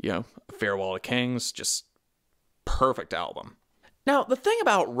 You know, Farewell to Kings, just perfect album. Now, the thing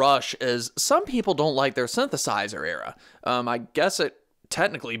about Rush is some people don't like their synthesizer era. I guess it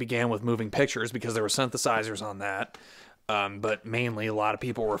technically began with Moving Pictures because there were synthesizers on that, but mainly a lot of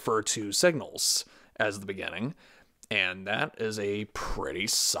people refer to Signals as the beginning, and that is a pretty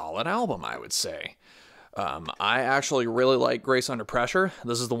solid album, I would say. I actually really like Grace Under Pressure.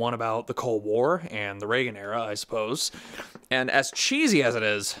 This is the one about the Cold War and the Reagan era, I suppose. And as cheesy as it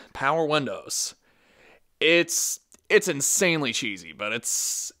is, Power Windows. It's insanely cheesy, but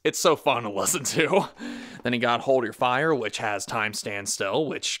it's so fun to listen to. Then you got Hold Your Fire, which has Time Stands Still,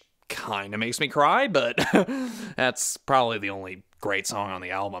 which kind of makes me cry, but that's probably the only great song on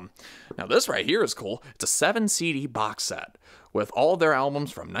the album. Now this right here is cool. It's a 7 CD box set with all of their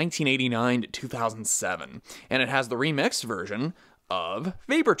albums from 1989 to 2007, and it has the remixed version of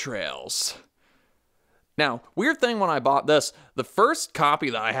Vapor Trails. Now, weird thing when I bought this, the first copy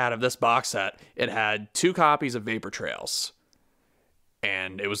that I had of this box set, it had 2 copies of Vapor Trails.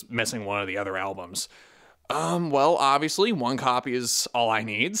 And it was missing one of the other albums. Well, obviously, 1 copy is all I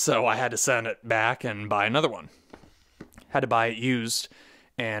need, so I had to send it back and buy another one. Had to buy it used,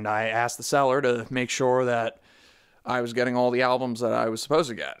 and I asked the seller to make sure that I was getting all the albums that I was supposed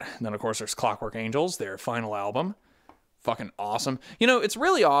to get. And then, of course, there's Clockwork Angels, their final album. Fucking awesome. You know, it's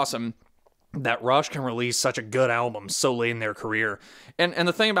really awesome that Rush can release such a good album so late in their career. And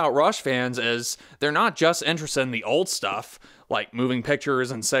the thing about Rush fans is they're not just interested in the old stuff, like Moving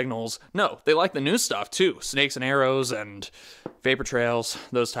Pictures and Signals. No, they like the new stuff too. Snakes and Arrows and Vapor Trails,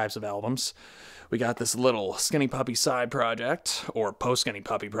 those types of albums. We got this little Skinny Puppy side project, or post-Skinny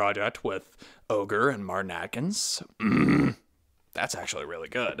Puppy project, with Ogre and Martin Atkins. That's actually really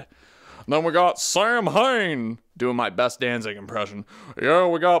good. Then we got Sam Hain, doing my best Danzig impression. Yeah,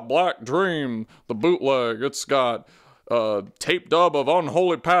 we got Black Dream, the bootleg. It's got a tape dub of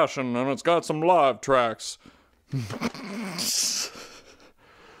Unholy Passion, and it's got some live tracks.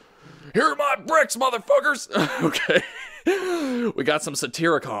 Here are my bricks, motherfuckers! Okay. We got some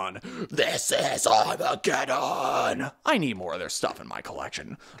Satyricon. This is Armageddon! I need more of their stuff in my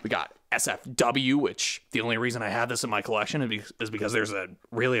collection. We got SFW, which the only reason I have this in my collection is because there's a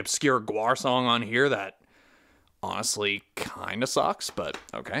really obscure Gwar song on here that honestly kinda sucks, but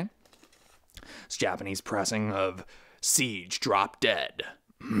okay. It's Japanese pressing of Siege Drop Dead.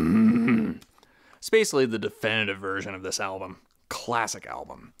 It's basically the definitive version of this album. Classic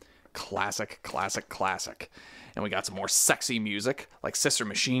album. Classic, classic, classic. And we got some more sexy music, like Sister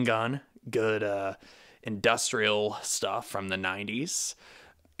Machine Gun, good industrial stuff from the 90s.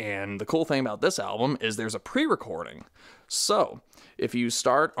 And the cool thing about this album is there's a pre-recording. So, if you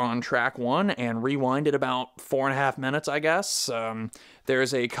start on track 1 and rewind it about 4.5 minutes, I guess,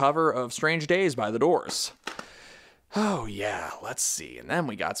 there's a cover of Strange Days by The Doors. Oh yeah, let's see. And then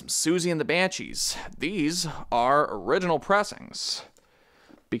we got some Susie and the Banshees. These are original pressings,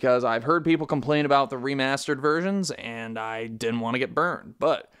 because I've heard people complain about the remastered versions, and I didn't want to get burned.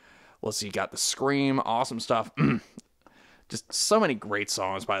 But, let's see, you got the Scream, awesome stuff. Just so many great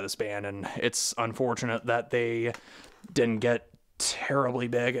songs by this band, and it's unfortunate that they didn't get terribly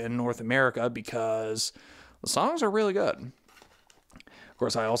big in North America, because the songs are really good. Of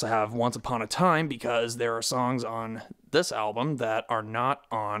course, I also have Once Upon a Time, because there are songs on this album that are not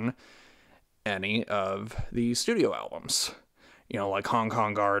on any of the studio albums. You know, like Hong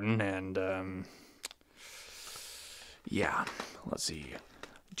Kong Garden and, yeah, let's see,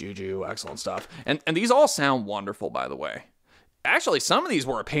 Juju, excellent stuff. And these all sound wonderful, by the way. Actually, some of these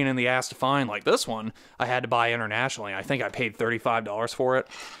were a pain in the ass to find, like this one I had to buy internationally. I think I paid $35 for it.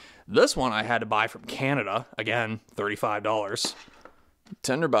 This one I had to buy from Canada, again, $35.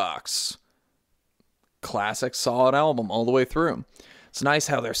 Tinderbox. Classic, solid album all the way through. It's nice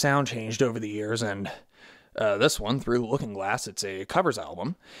how their sound changed over the years, and this one, Through the Looking Glass, it's a covers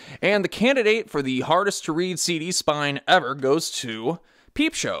album. And the candidate for the hardest to read CD spine ever goes to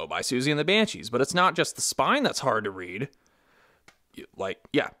Peep Show by Susie and the Banshees. But it's not just the spine that's hard to read. Like,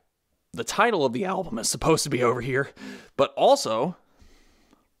 yeah, the title of the album is supposed to be over here, but also,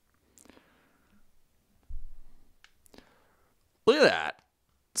 look at that.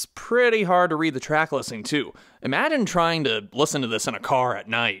 It's pretty hard to read the track listing, too. Imagine trying to listen to this in a car at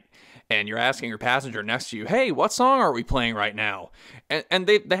night, and you're asking your passenger next to you, hey, what song are we playing right now? And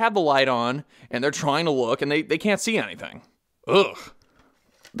they have the light on, and they're trying to look, and they can't see anything. Ugh.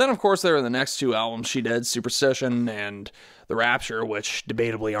 Then, of course, there are the next two albums she did, Superstition and The Rapture, which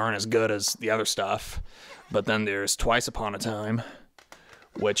debatably aren't as good as the other stuff. But then there's Twice Upon a Time,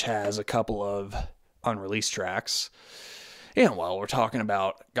 which has a couple of unreleased tracks. And while we're talking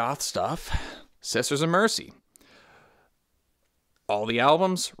about goth stuff, Sisters of Mercy. All the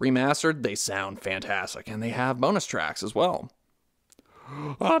albums, remastered, they sound fantastic, and they have bonus tracks as well.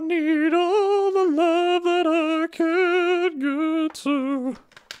 I need all the love that I can get to.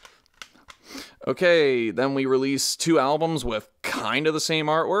 Okay, then we released two albums with kind of the same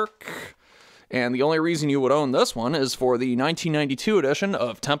artwork. And the only reason you would own this one is for the 1992 edition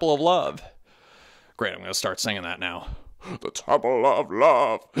of Temple of Love. Great, I'm going to start singing that now. The Temple of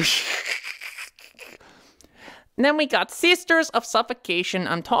Love. And then we got Sisters of Suffocation.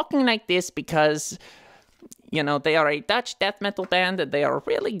 I'm talking like this because, you know, they are a Dutch death metal band and they are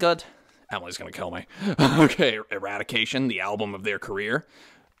really good. Emily's going to kill me. Okay, Eradication, the album of their career.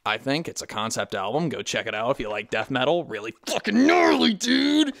 I think it's a concept album. Go check it out if you like death metal. Really fucking gnarly,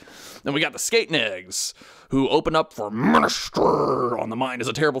 dude! Then we got the Skate Nigs, who opened up for Minister on the Mind is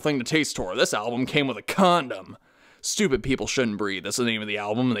a Terrible Thing to Taste tour. This album came with a condom. Stupid People Shouldn't Breathe. That's the name of the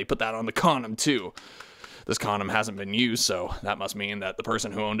album, and they put that on the condom, too. This condom hasn't been used, so that must mean that the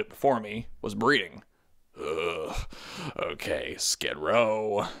person who owned it before me was breeding. Ugh. Okay, Skid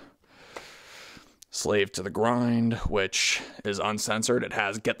Row. Slave to the Grind, which is uncensored. It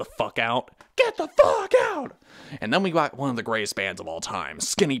has Get the Fuck Out. Get the fuck out! And then we got one of the greatest bands of all time,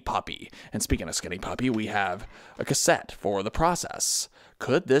 Skinny Puppy. And speaking of Skinny Puppy, we have a cassette for The Process.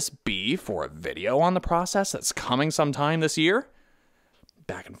 Could this be for a video on The Process that's coming sometime this year?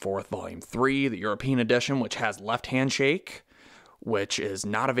 Back and Forth Volume 3, the European edition, which has Left Handshake, which is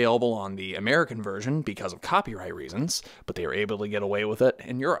not available on the American version because of copyright reasons, but they were able to get away with it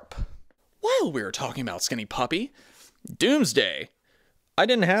in Europe. While we were talking about Skinny Puppy, Doomsday. I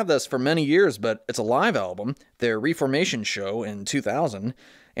didn't have this for many years, but it's a live album, their Reformation show in 2000,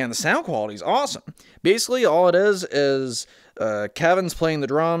 and the sound quality is awesome. Basically, all it is Kevin's playing the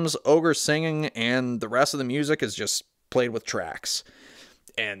drums, Ogre's singing, and the rest of the music is just played with tracks.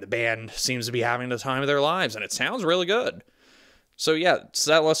 And the band seems to be having the time of their lives, and it sounds really good. So yeah,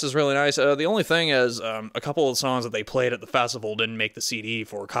 set list is really nice. The only thing is, a couple of songs that they played at the festival didn't make the CD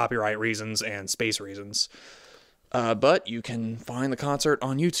for copyright reasons and space reasons. But you can find the concert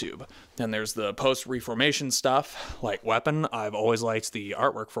on YouTube. Then there's the post-reformation stuff, like Weapon. I've always liked the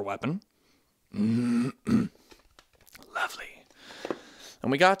artwork for Weapon. Lovely.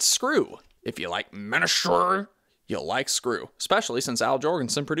 And we got Screw. If you like Minister, you'll like Screw, especially since Al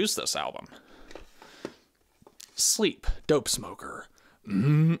Jorgensen produced this album. Sleep, Dope Smoker.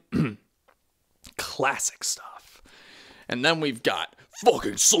 Classic stuff. And then we've got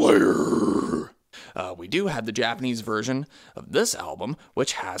fucking Slayer. We do have the Japanese version of this album,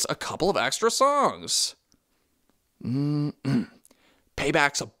 which has a couple of extra songs.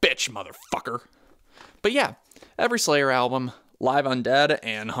 Payback's a bitch, motherfucker. But yeah, every Slayer album, Live Undead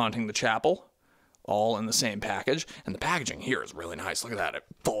and Haunting the Chapel, all in the same package. And the packaging here is really nice. Look at that. It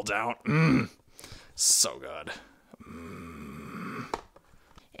folds out. So good.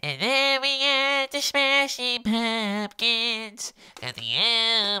 And then we got the Smashing Pumpkins, got the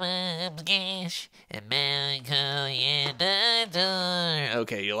albums, Gash, and Melancholy and Adore.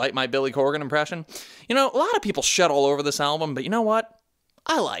 Okay, you like my Billy Corgan impression? You know, a lot of people shit all over this album, but you know what?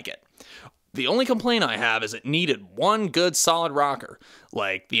 I like it. The only complaint I have is it needed one good solid rocker.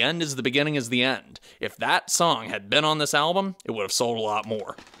 Like, the end is the beginning is the end. If that song had been on this album, it would have sold a lot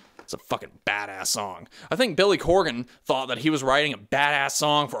more. It's a fucking badass song. I think Billy Corgan thought that he was writing a badass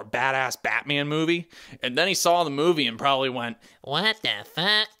song for a badass Batman movie, and then he saw the movie and probably went, "What the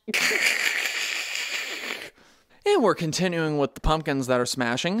fuck?" And we're continuing with the pumpkins that are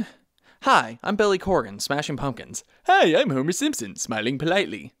smashing. Hi, I'm Billy Corgan, smashing pumpkins. Hi, I'm Homer Simpson, smiling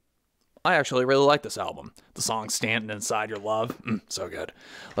politely. I actually really like this album. The song Standing Inside Your Love, so good.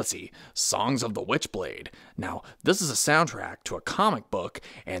 Let's see, Songs of the Witchblade. Now, this is a soundtrack to a comic book,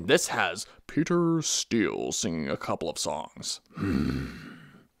 and this has Peter Steele singing a couple of songs.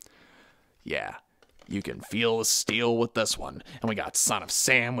 Yeah, you can feel the steel with this one. And we got Son of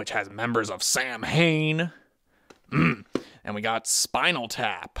Sam, which has members of Sam Hain. And we got Spinal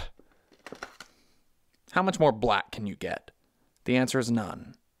Tap. How much more black can you get? The answer is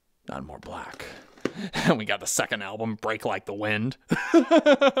none. None more black. And we got the second album, Break Like the Wind.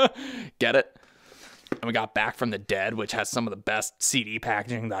 Get it? And we got Back from the Dead, which has some of the best CD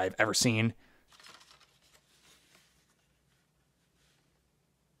packaging that I've ever seen.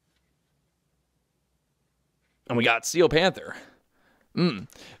 And we got Steel Panther.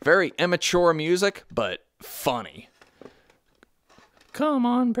 Very immature music, but funny. Come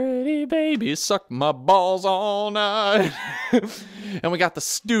on, pretty baby, suck my balls all night. And we got the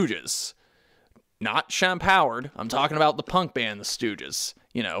Stooges. Not Shampowered. I'm talking about the punk band, the Stooges.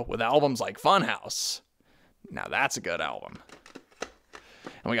 You know, with albums like Funhouse. Now that's a good album.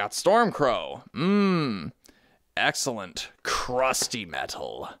 And we got Stormcrow. Excellent, crusty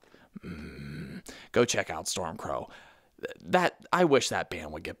metal. Go check out Stormcrow. I wish that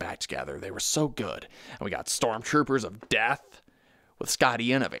band would get back together. They were so good. And we got Stormtroopers of Death with Scott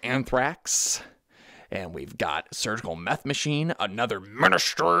Ian of Anthrax. And we've got Surgical Meth Machine, another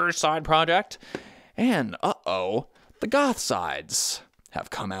Minister side project. And, the goth sides have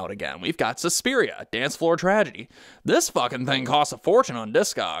come out again. We've got Suspiria, Dance Floor Tragedy. This fucking thing costs a fortune on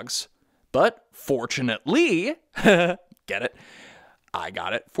Discogs. But, fortunately, get it? I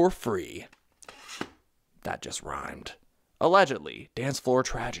got it for free. That just rhymed. Allegedly, Dance Floor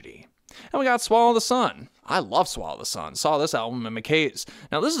Tragedy. And we got Swallow the Sun. I love Swallow the Sun. Saw this album in McKay's.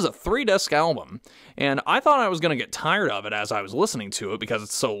 Now, this is a 3-disc album, and I thought I was going to get tired of it as I was listening to it because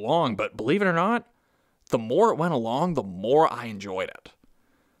it's so long, but believe it or not, the more it went along, the more I enjoyed it.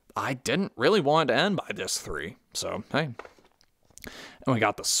 I didn't really want it to end by disc 3, so, hey. And we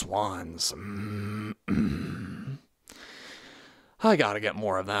got the Swans. I gotta get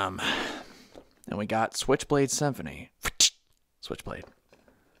more of them. And we got Switchblade Symphony. Switchblade.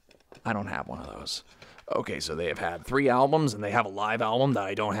 I don't have one of those. Okay, so they have had 3 albums, and they have a live album that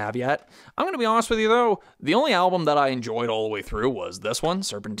I don't have yet. I'm going to be honest with you, though. The only album that I enjoyed all the way through was this one,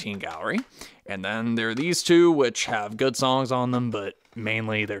 Serpentine Gallery. And then there are these 2, which have good songs on them, but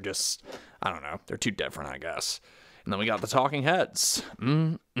mainly they're just, I don't know, they're too different, I guess. And then we got the Talking Heads.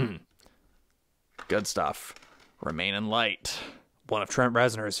 Good stuff. Remain in Light. One of Trent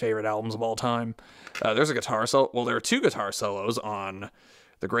Reznor's favorite albums of all time. There's a guitar solo. Well, there are 2 guitar solos on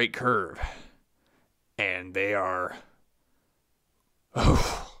The Great Curve. And they are...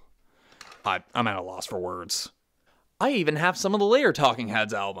 I'm at a loss for words. I even have some of the later Talking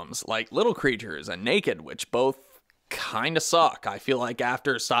Heads albums, like Little Creatures and Naked, which both kind of suck. I feel like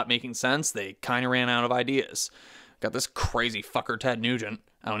after Stop Making Sense, they kind of ran out of ideas. Got this crazy fucker Ted Nugent.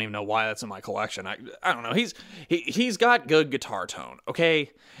 I don't even know why that's in my collection. I don't know. He's got good guitar tone,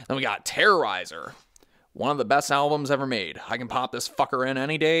 okay? Then we got Terrorizer. One of the best albums ever made. I can pop this fucker in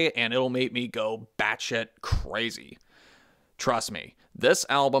any day, and it'll make me go batshit crazy. Trust me, this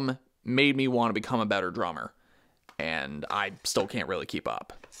album made me want to become a better drummer, and I still can't really keep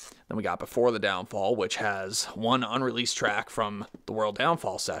up. Then we got Before the Downfall, which has one unreleased track from the World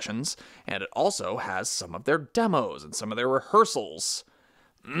Downfall sessions, and it also has some of their demos and some of their rehearsals.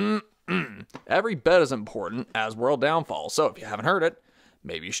 Every bit as important as World Downfall, so if you haven't heard it,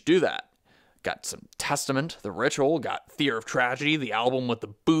 maybe you should do that. Got some Testament, The Ritual, got Theater of Tragedy, the album with the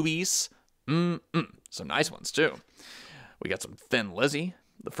boobies. Some nice ones, too. We got some Thin Lizzy,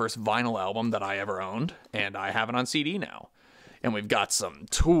 the first vinyl album that I ever owned, and I have it on CD now. And we've got some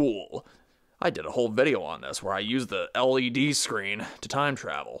Tool. I did a whole video on this where I used the LED screen to time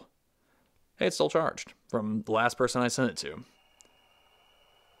travel. Hey, it's still charged from the last person I sent it to.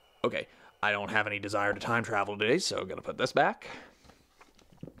 Okay, I don't have any desire to time travel today, so I'm going to put this back.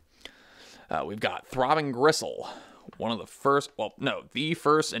 We've got Throbbing Gristle, one of the first, well, no, the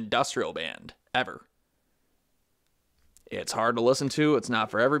first industrial band ever. It's hard to listen to, it's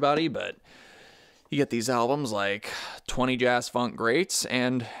not for everybody, but you get these albums like 20 Jazz Funk Greats,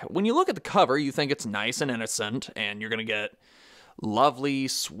 and when you look at the cover, you think it's nice and innocent, and you're going to get lovely,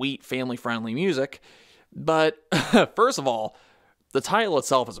 sweet, family-friendly music. But, first of all, the title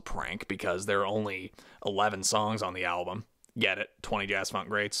itself is a prank, because there are only 11 songs on the album. Get it? 20 Jazz Funk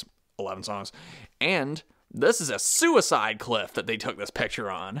Greats, 11 songs. And this is a suicide cliff that they took this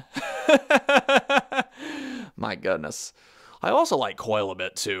picture on. My goodness. I also like Coil a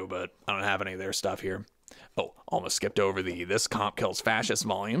bit too, but I don't have any of their stuff here. Oh, almost skipped over the This Comp Kills Fascist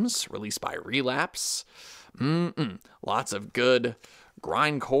volumes, released by Relapse. Lots of good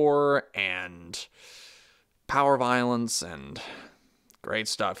grindcore and power violence and great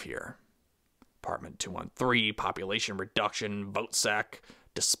stuff here. Apartment 213, Population Reduction, Vote Sec,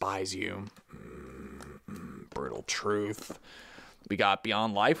 Despise You, Brutal Truth. We got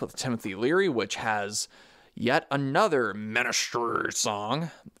Beyond Life with Timothy Leary, which has yet another Ministry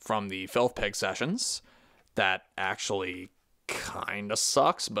song from the Filth Pig sessions that actually kind of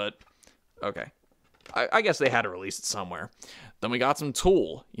sucks, but okay. I guess they had to release it somewhere. Then we got some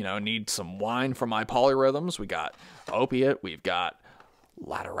Tool. You know, need some wine for my polyrhythms. We got Opiate. We've got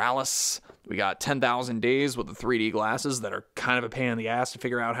Lateralis. We got 10,000 Days with the 3D glasses that are kind of a pain in the ass to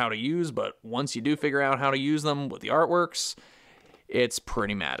figure out how to use, but once you do figure out how to use them with the artworks, it's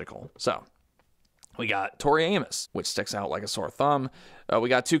pretty magical. So, we got Tori Amos, which sticks out like a sore thumb. We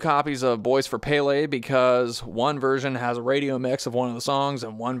got 2 copies of Boys for Pele because one version has a radio mix of one of the songs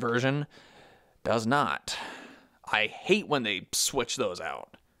and one version does not. I hate when they switch those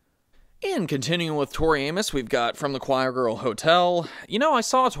out. And continuing with Tori Amos, we've got From the Choir Girl Hotel. You know, I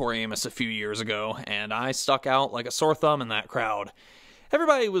saw Tori Amos a few years ago, and I stuck out like a sore thumb in that crowd.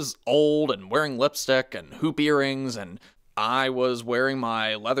 Everybody was old and wearing lipstick and hoop earrings, and I was wearing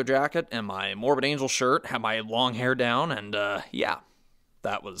my leather jacket and my Morbid Angel shirt, had my long hair down, and yeah,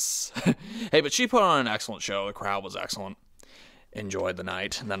 that was... Hey, but she put on an excellent show. The crowd was excellent. Enjoyed the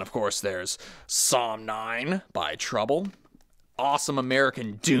night. And then, of course, there's Psalm 9 by Trouble. Awesome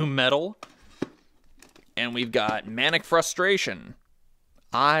American doom metal. And we've got Manic Frustration.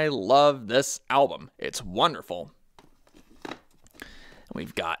 I love this album. It's wonderful. And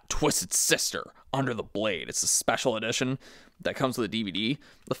we've got Twisted Sister, Under the Blade. It's a special edition that comes with a DVD.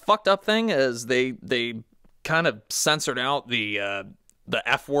 The fucked up thing is they kind of censored out the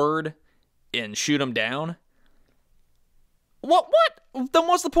F word in Shoot 'Em Down. What? Then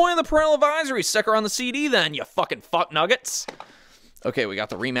what's the point of the parental advisory sticker on the CD then, you fucking fuck nuggets? Okay, we got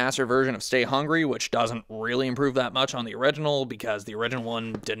the remastered version of Stay Hungry, which doesn't really improve that much on the original because the original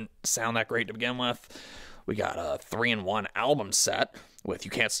one didn't sound that great to begin with. We got a 3-in-1 album set with You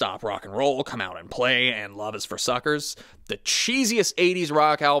Can't Stop Rock and Roll, Come Out and Play, and Love Is for Suckers. The cheesiest 80s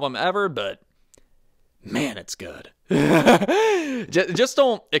rock album ever, but man, it's good. Just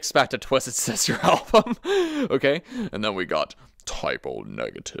don't expect a Twisted Sister album, okay? And then we got Typo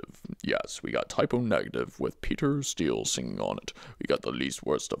Negative. Yes, we got Typo Negative with Peter Steele singing on it. We got the least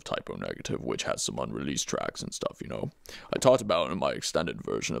worst of Typo Negative, which has some unreleased tracks and stuff, you know? I talked about it in my extended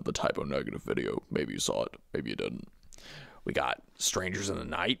version of the Typo Negative video. Maybe you saw it, maybe you didn't. We got Strangers in the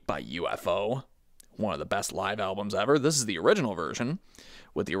Night by UFO. One of the best live albums ever. This is the original version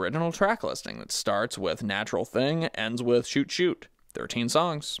with the original track listing that starts with Natural Thing, ends with Shoot Shoot. 13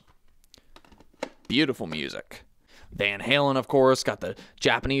 songs. Beautiful music. Van Halen, of course, got the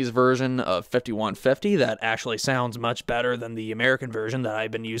Japanese version of 5150 that actually sounds much better than the American version that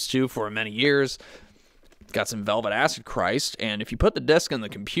I've been used to for many years. Got some Velvet Acid Christ, and if you put the disc in the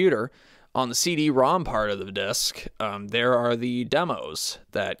computer, on the CD-ROM part of the disc, there are the demos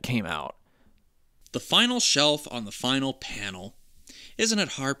that came out. The final shelf on the final panel. Isn't it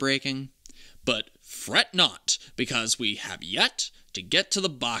heartbreaking? But fret not, because we have yet to get to the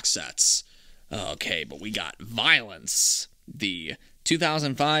box sets. Okay, but we got Violence, the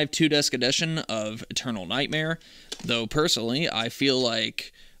 2005 2-disc edition of Eternal Nightmare, though personally I feel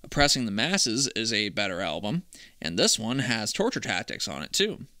like Oppressing the Masses is a better album, and this one has Torture Tactics on it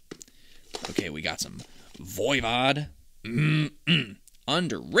too. Okay, we got some Voivod,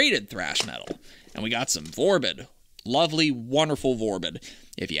 underrated thrash metal, and we got some Vorbid, lovely, wonderful Vorbid.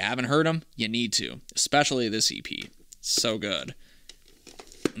 If you haven't heard them, you need to, especially this EP. So good.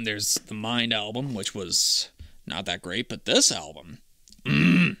 And there's the Mind album, which was not that great, but this album,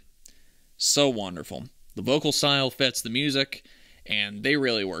 so wonderful. The vocal style fits the music, and they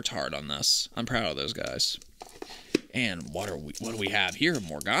really worked hard on this. I'm proud of those guys. And what do we have here?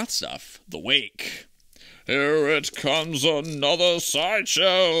 More goth stuff. The Wake. Here it comes, another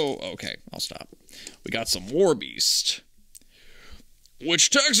sideshow. Okay, I'll stop. We got some War Beast. Which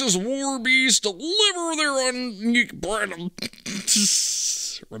Texas War Beast deliver their unique brand of...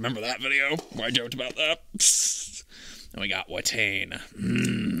 Remember that video where I joked about that? And we got Watain.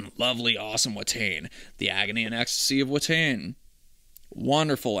 Lovely, awesome Watain. The Agony and Ecstasy of Watain.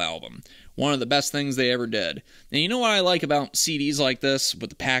 Wonderful album. One of the best things they ever did. And you know what I like about CDs like this with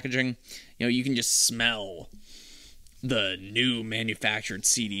the packaging? You know, you can just smell the new manufactured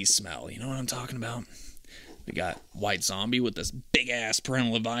CD smell. You know what I'm talking about? We got White Zombie with this big-ass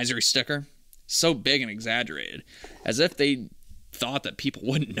parental advisory sticker. So big and exaggerated. As if they thought that people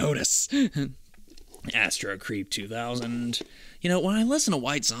wouldn't notice. Astro Creep 2000. You know, when I listen to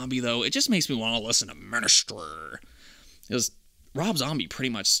White Zombie, though, it just makes me want to listen to Minister. Because Rob Zombie pretty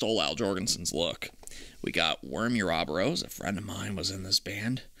much stole Al Jorgensen's look. We got Worm Ouroboros. A friend of mine was in this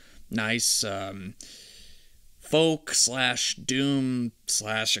band. Nice folk / doom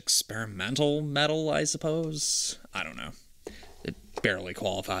 / experimental metal, I suppose. I don't know. It barely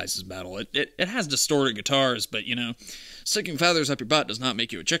qualifies as metal. It has distorted guitars, but, you know, sticking feathers up your butt does not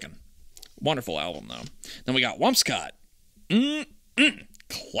make you a chicken. Wonderful album, though. Then we got Wumpscott.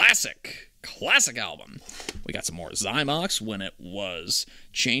 Classic album. We got some more Zymox when it was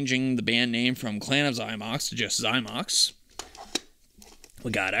changing the band name from Clan of Zymox to just Zymox.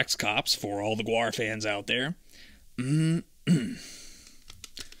 We got X-Cops for all the Gwar fans out there.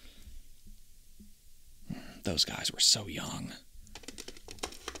 Those guys were so young.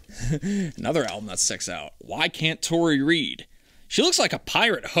 Another album that sticks out. Why Can't Tori Reid? She looks like a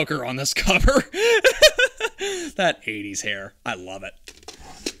pirate hooker on this cover. That 80s hair. I love it.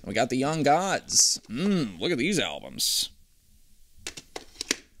 We got the Young Gods. Look at these albums.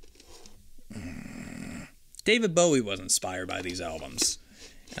 David Bowie was inspired by these albums.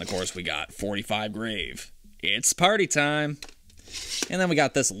 And of course we got 45 Grave. It's party time. And then we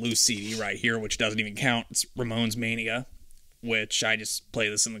got this Luce CD right here, which doesn't even count. It's Ramones Mania, which I just play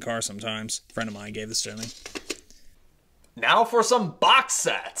this in the car sometimes. A friend of mine gave this to me. Now for some box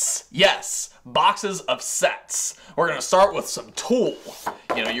sets. Yes, boxes of sets. We're going to start with some Tool.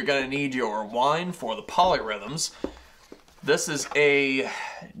 You know, you're going to need your wine for the polyrhythms. This is a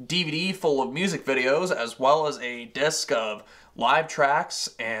DVD full of music videos, as well as a disc of live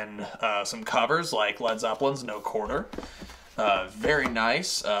tracks and some covers like Led Zeppelin's No Quarter. Very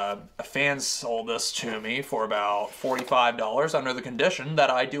nice. A fan sold this to me for about $45 under the condition that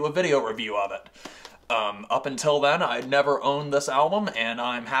I do a video review of it. Up until then, I'd never owned this album, and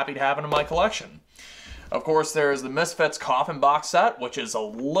I'm happy to have it in my collection. Of course, there's the Misfits Coffin box set, which is a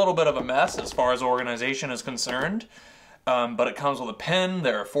little bit of a mess as far as organization is concerned. But it comes with a pin,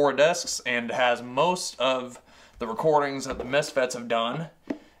 there are 4 discs, and has most of the recordings that the Misfits have done,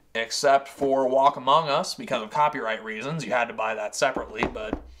 except for Walk Among Us, because of copyright reasons. You had to buy that separately,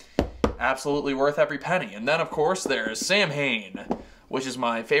 but absolutely worth every penny. And then, of course, there's Samhain, which is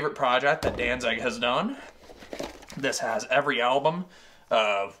my favorite project that Danzig has done. This has every album,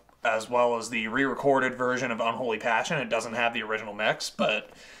 as well as the re-recorded version of Unholy Passion. It doesn't have the original mix, but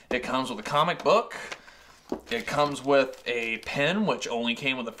it comes with a comic book. It comes with a pin, which only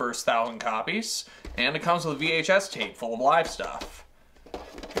came with the first 1,000 copies, and it comes with a VHS tape full of live stuff.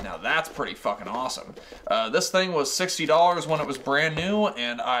 Now that's pretty fucking awesome. This thing was $60 when it was brand new,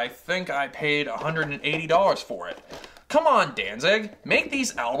 and I think I paid $180 for it. Come on, Danzig, make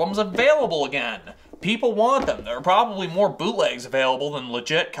these albums available again. People want them. There are probably more bootlegs available than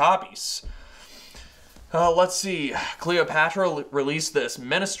legit copies. Let's see. Cleopatra released this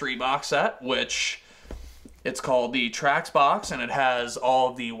Ministry box set, which It's called the Tracks Box, and it has all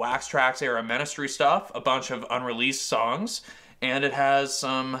of the Wax Trax era Ministry stuff, a bunch of unreleased songs, and it has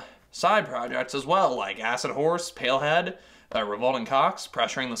some side projects as well, like Acid Horse, Palehead, Revolting Cox,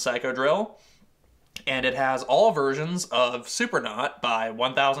 Pressuring the Psycho Drill, and it has all versions of Supernaut by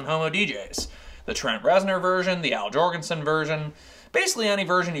 1000 Homo DJs. The Trent Reznor version, the Al Jorgensen version, basically any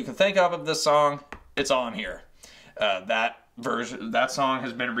version you can think of this song, it's on here. That song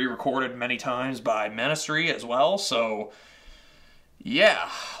has been re-recorded many times by Ministry as well, so yeah.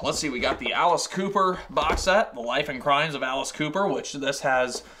 Let's see, we got the Alice Cooper box set, The Life and Crimes of Alice Cooper, which this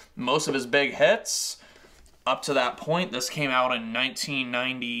has most of his big hits. Up to that point, this came out in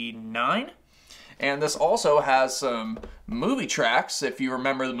 1999. And this also has some movie tracks. If you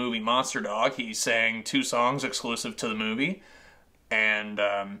remember the movie Monster Dog, he sang 2 songs exclusive to the movie. And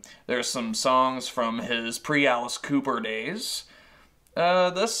there's some songs from his pre-Alice Cooper days.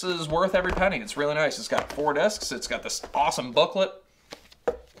 This is worth every penny. It's really nice. It's got 4 discs. It's got this awesome booklet.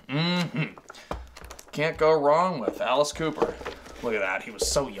 Can't go wrong with Alice Cooper. Look at that. He was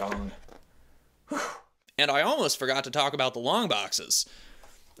so young. And I almost forgot to talk about the long boxes.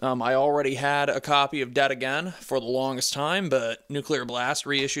 I already had a copy of Dead Again for the longest time, but Nuclear Blast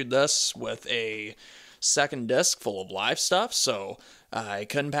reissued this with a second disc full of live stuff, so I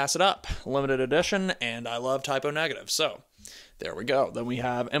couldn't pass it up. Limited edition, and I love Typo Negative, so there we go. Then we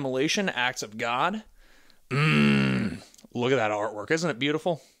have Immolation, Acts of God. Look at that artwork. Isn't it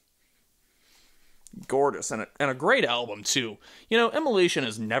beautiful? Gorgeous, and a great album, too. You know, Immolation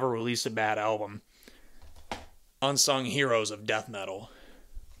has never released a bad album. Unsung Heroes of Death Metal.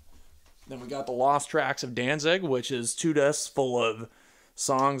 Then we got the Lost Tracks of Danzig, which is 2 discs full of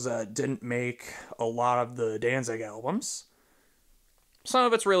songs that didn't make a lot of the Danzig albums. Some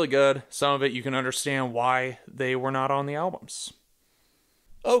of it's really good. Some of it you can understand why they were not on the albums.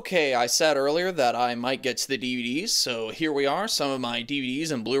 Okay, I said earlier that I might get to the DVDs, so here we are, some of my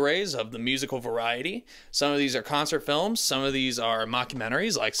DVDs and Blu-rays of the musical variety. Some of these are concert films, some of these are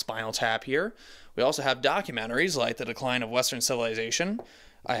mockumentaries like Spinal Tap here. We also have documentaries like The Decline of Western Civilization.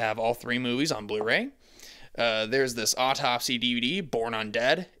 I have all 3 movies on Blu-ray. There's this Autopsy DVD, Born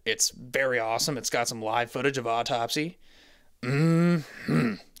Undead. It's very awesome. It's got some live footage of Autopsy.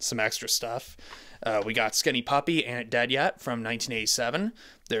 Some extra stuff. We got Skinny Puppy, Ain't It Dead Yet from 1987.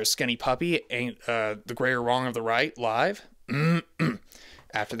 There's Skinny Puppy, Ain't The Greater Wrong of the Right live.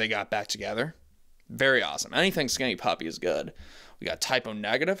 After they got back together. Very awesome. Anything Skinny Puppy is good. We got Typo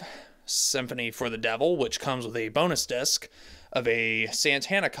Negative, Symphony for the Devil, which comes with a bonus disc of a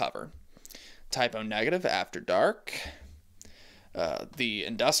Santana cover. Typo Negative, After Dark. The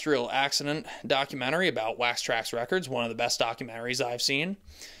Industrial Accident documentary about Wax Trax Records, one of the best documentaries I've seen.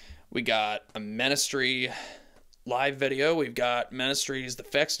 We got a Ministry live video. We've got Ministry's The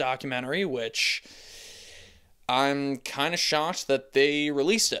Fix documentary, which I'm kind of shocked that they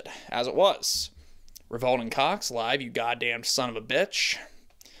released it as it was. Revolting Cox live, You Goddamn Son of a Bitch.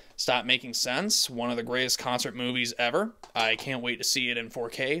 Stop Making Sense, one of the greatest concert movies ever. I can't wait to see it in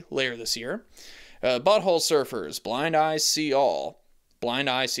 4K later this year. Butthole Surfers, Blind Eyes See All. Blind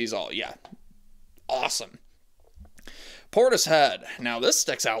Eye Sees All, yeah. Awesome. Portishead. Now this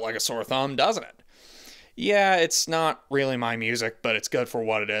sticks out like a sore thumb, doesn't it? Yeah, it's not really my music, but it's good for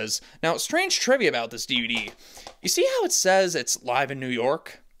what it is. Now, strange trivia about this DVD. You see how it says it's live in New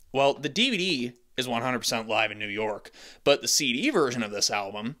York? Well, the DVD is 100% live in New York, but the CD version of this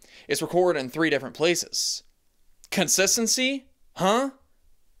album is recorded in 3 different places. Consistency? Huh?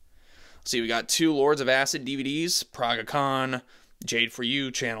 See, we got 2 Lords of Acid DVDs, Praga Khan, Jade for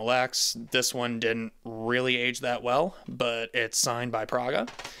You, Channel X. This one didn't really age that well, but it's signed by Praga.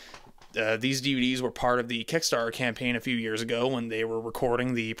 These DVDs were part of the Kickstarter campaign a few years ago when they were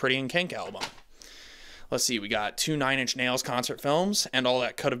recording the Pretty in Kink album. Let's see, we got 2 Nine Inch Nails concert films, and All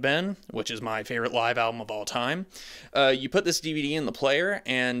That Could Have Been, which is my favorite live album of all time. You put this DVD in the player,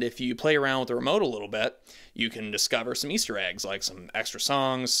 and if you play around with the remote a little bit, you can discover some Easter eggs, like some extra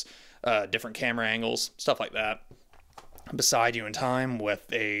songs, different camera angles, stuff like that. Beside You in Time with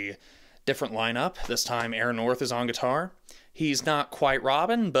a different lineup. This time Aaron North is on guitar. He's not quite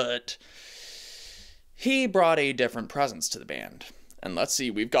Robin, but he brought a different presence to the band. And let's see,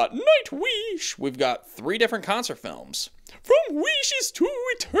 we've got Nightwish. We've got 3 different concert films. From Wishes to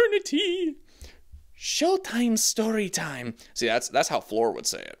Eternity. Showtime Storytime. See, that's how Floor would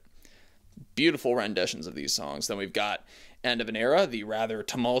say it. Beautiful renditions of these songs. Then we've got End of an Era, the rather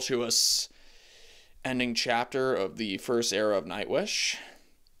tumultuous ending chapter of the first era of Nightwish.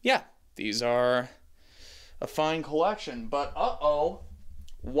 Yeah, these are a fine collection, but uh-oh,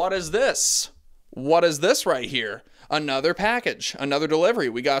 what is this? What is this right here? another package, another delivery.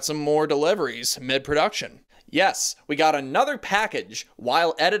 We got some more deliveries mid-production. Yes, we got another package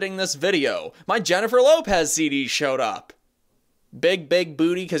while editing this video. My Jennifer Lopez CD showed up. Big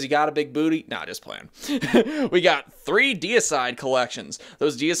booty because you got a big booty. Nah, just playing. We got 3 deicide collections.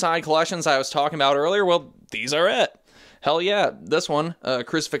 Those deicide collections I was talking about earlier, well, these are it. Hell yeah. This one,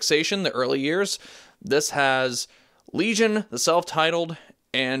 Crucifixation, the early years. This has Legion, the self-titled,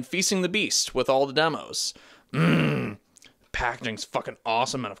 and Feasting the Beast with all the demos. Packaging's fucking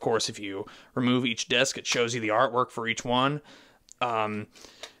awesome, and of course if you remove each disc it shows you the artwork for each one.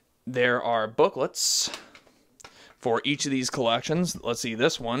 There are booklets for each of these collections. Let's see,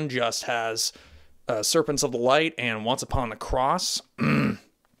 this one just has Serpents of the Light and Once Upon the Cross.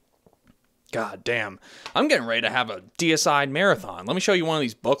 God damn, I'm getting ready to have a deicide marathon. Let me show you one of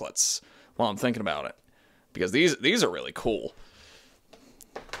these booklets while I'm thinking about it, because these are really cool.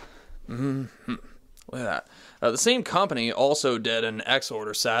 Look at that. The same company also did an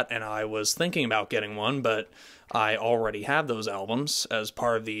X-Order set, and I was thinking about getting one, but I already have those albums as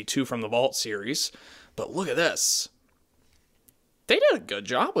part of the 2 from the Vault series. But look at this. They did a good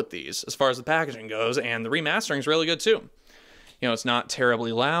job with these as far as the packaging goes, and the remastering's really good too. You know, it's not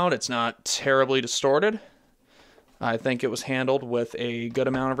terribly loud, it's not terribly distorted. I think it was handled with a good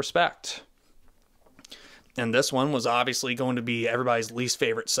amount of respect. And this one was obviously going to be everybody's least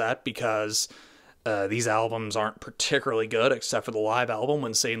favorite set because these albums aren't particularly good, except for the live album,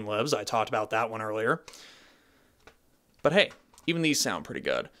 When Satan Lives. I talked about that one earlier. But hey, even these sound pretty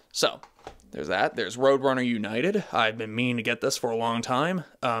good. So, there's that. There's Roadrunner United. I've been meaning to get this for a long time.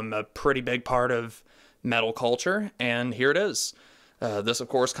 A pretty big part of metal culture, and here it is. This, of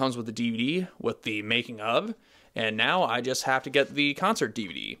course, comes with the DVD with the making of, and now I just have to get the concert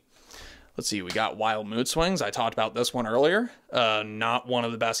DVD. Let's see, we got Wild Mood Swings. I talked about this one earlier. Not one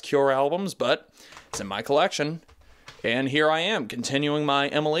of the best Cure albums, but it's in my collection. And here I am, continuing my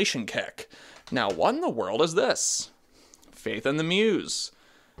immolation kick. Now, what in the world is this? Faith in the Muse.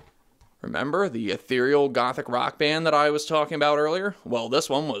 Remember the ethereal gothic rock band that I was talking about earlier? Well, this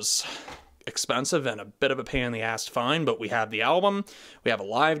one was expensive and a bit of a pain in the ass to find, but we have the album. We have a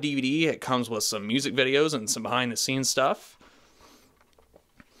live DVD. It comes with some music videos and some behind-the-scenes stuff.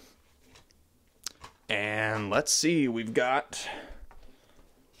 And let's see, we've got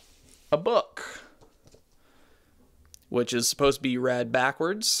a book, which is supposed to be read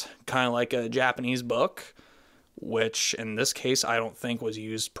backwards, kind of like a Japanese book, which in this case I don't think was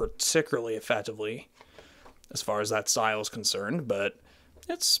used particularly effectively as far as that style is concerned, but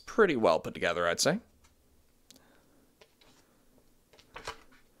it's pretty well put together, I'd say.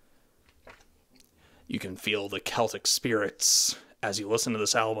 You can feel the Celtic spirits as you listen to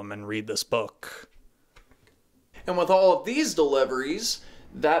this album and read this book. And with all of these deliveries,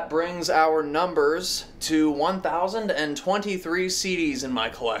 that brings our numbers to 1,023 CDs in my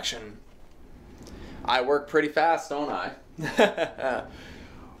collection. I work pretty fast, don't I?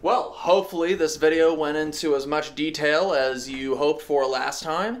 Well, hopefully this video went into as much detail as you hoped for last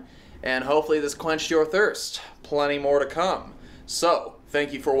time, and hopefully this quenched your thirst. Plenty more to come. So,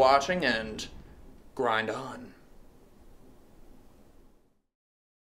 thank you for watching, and grind on.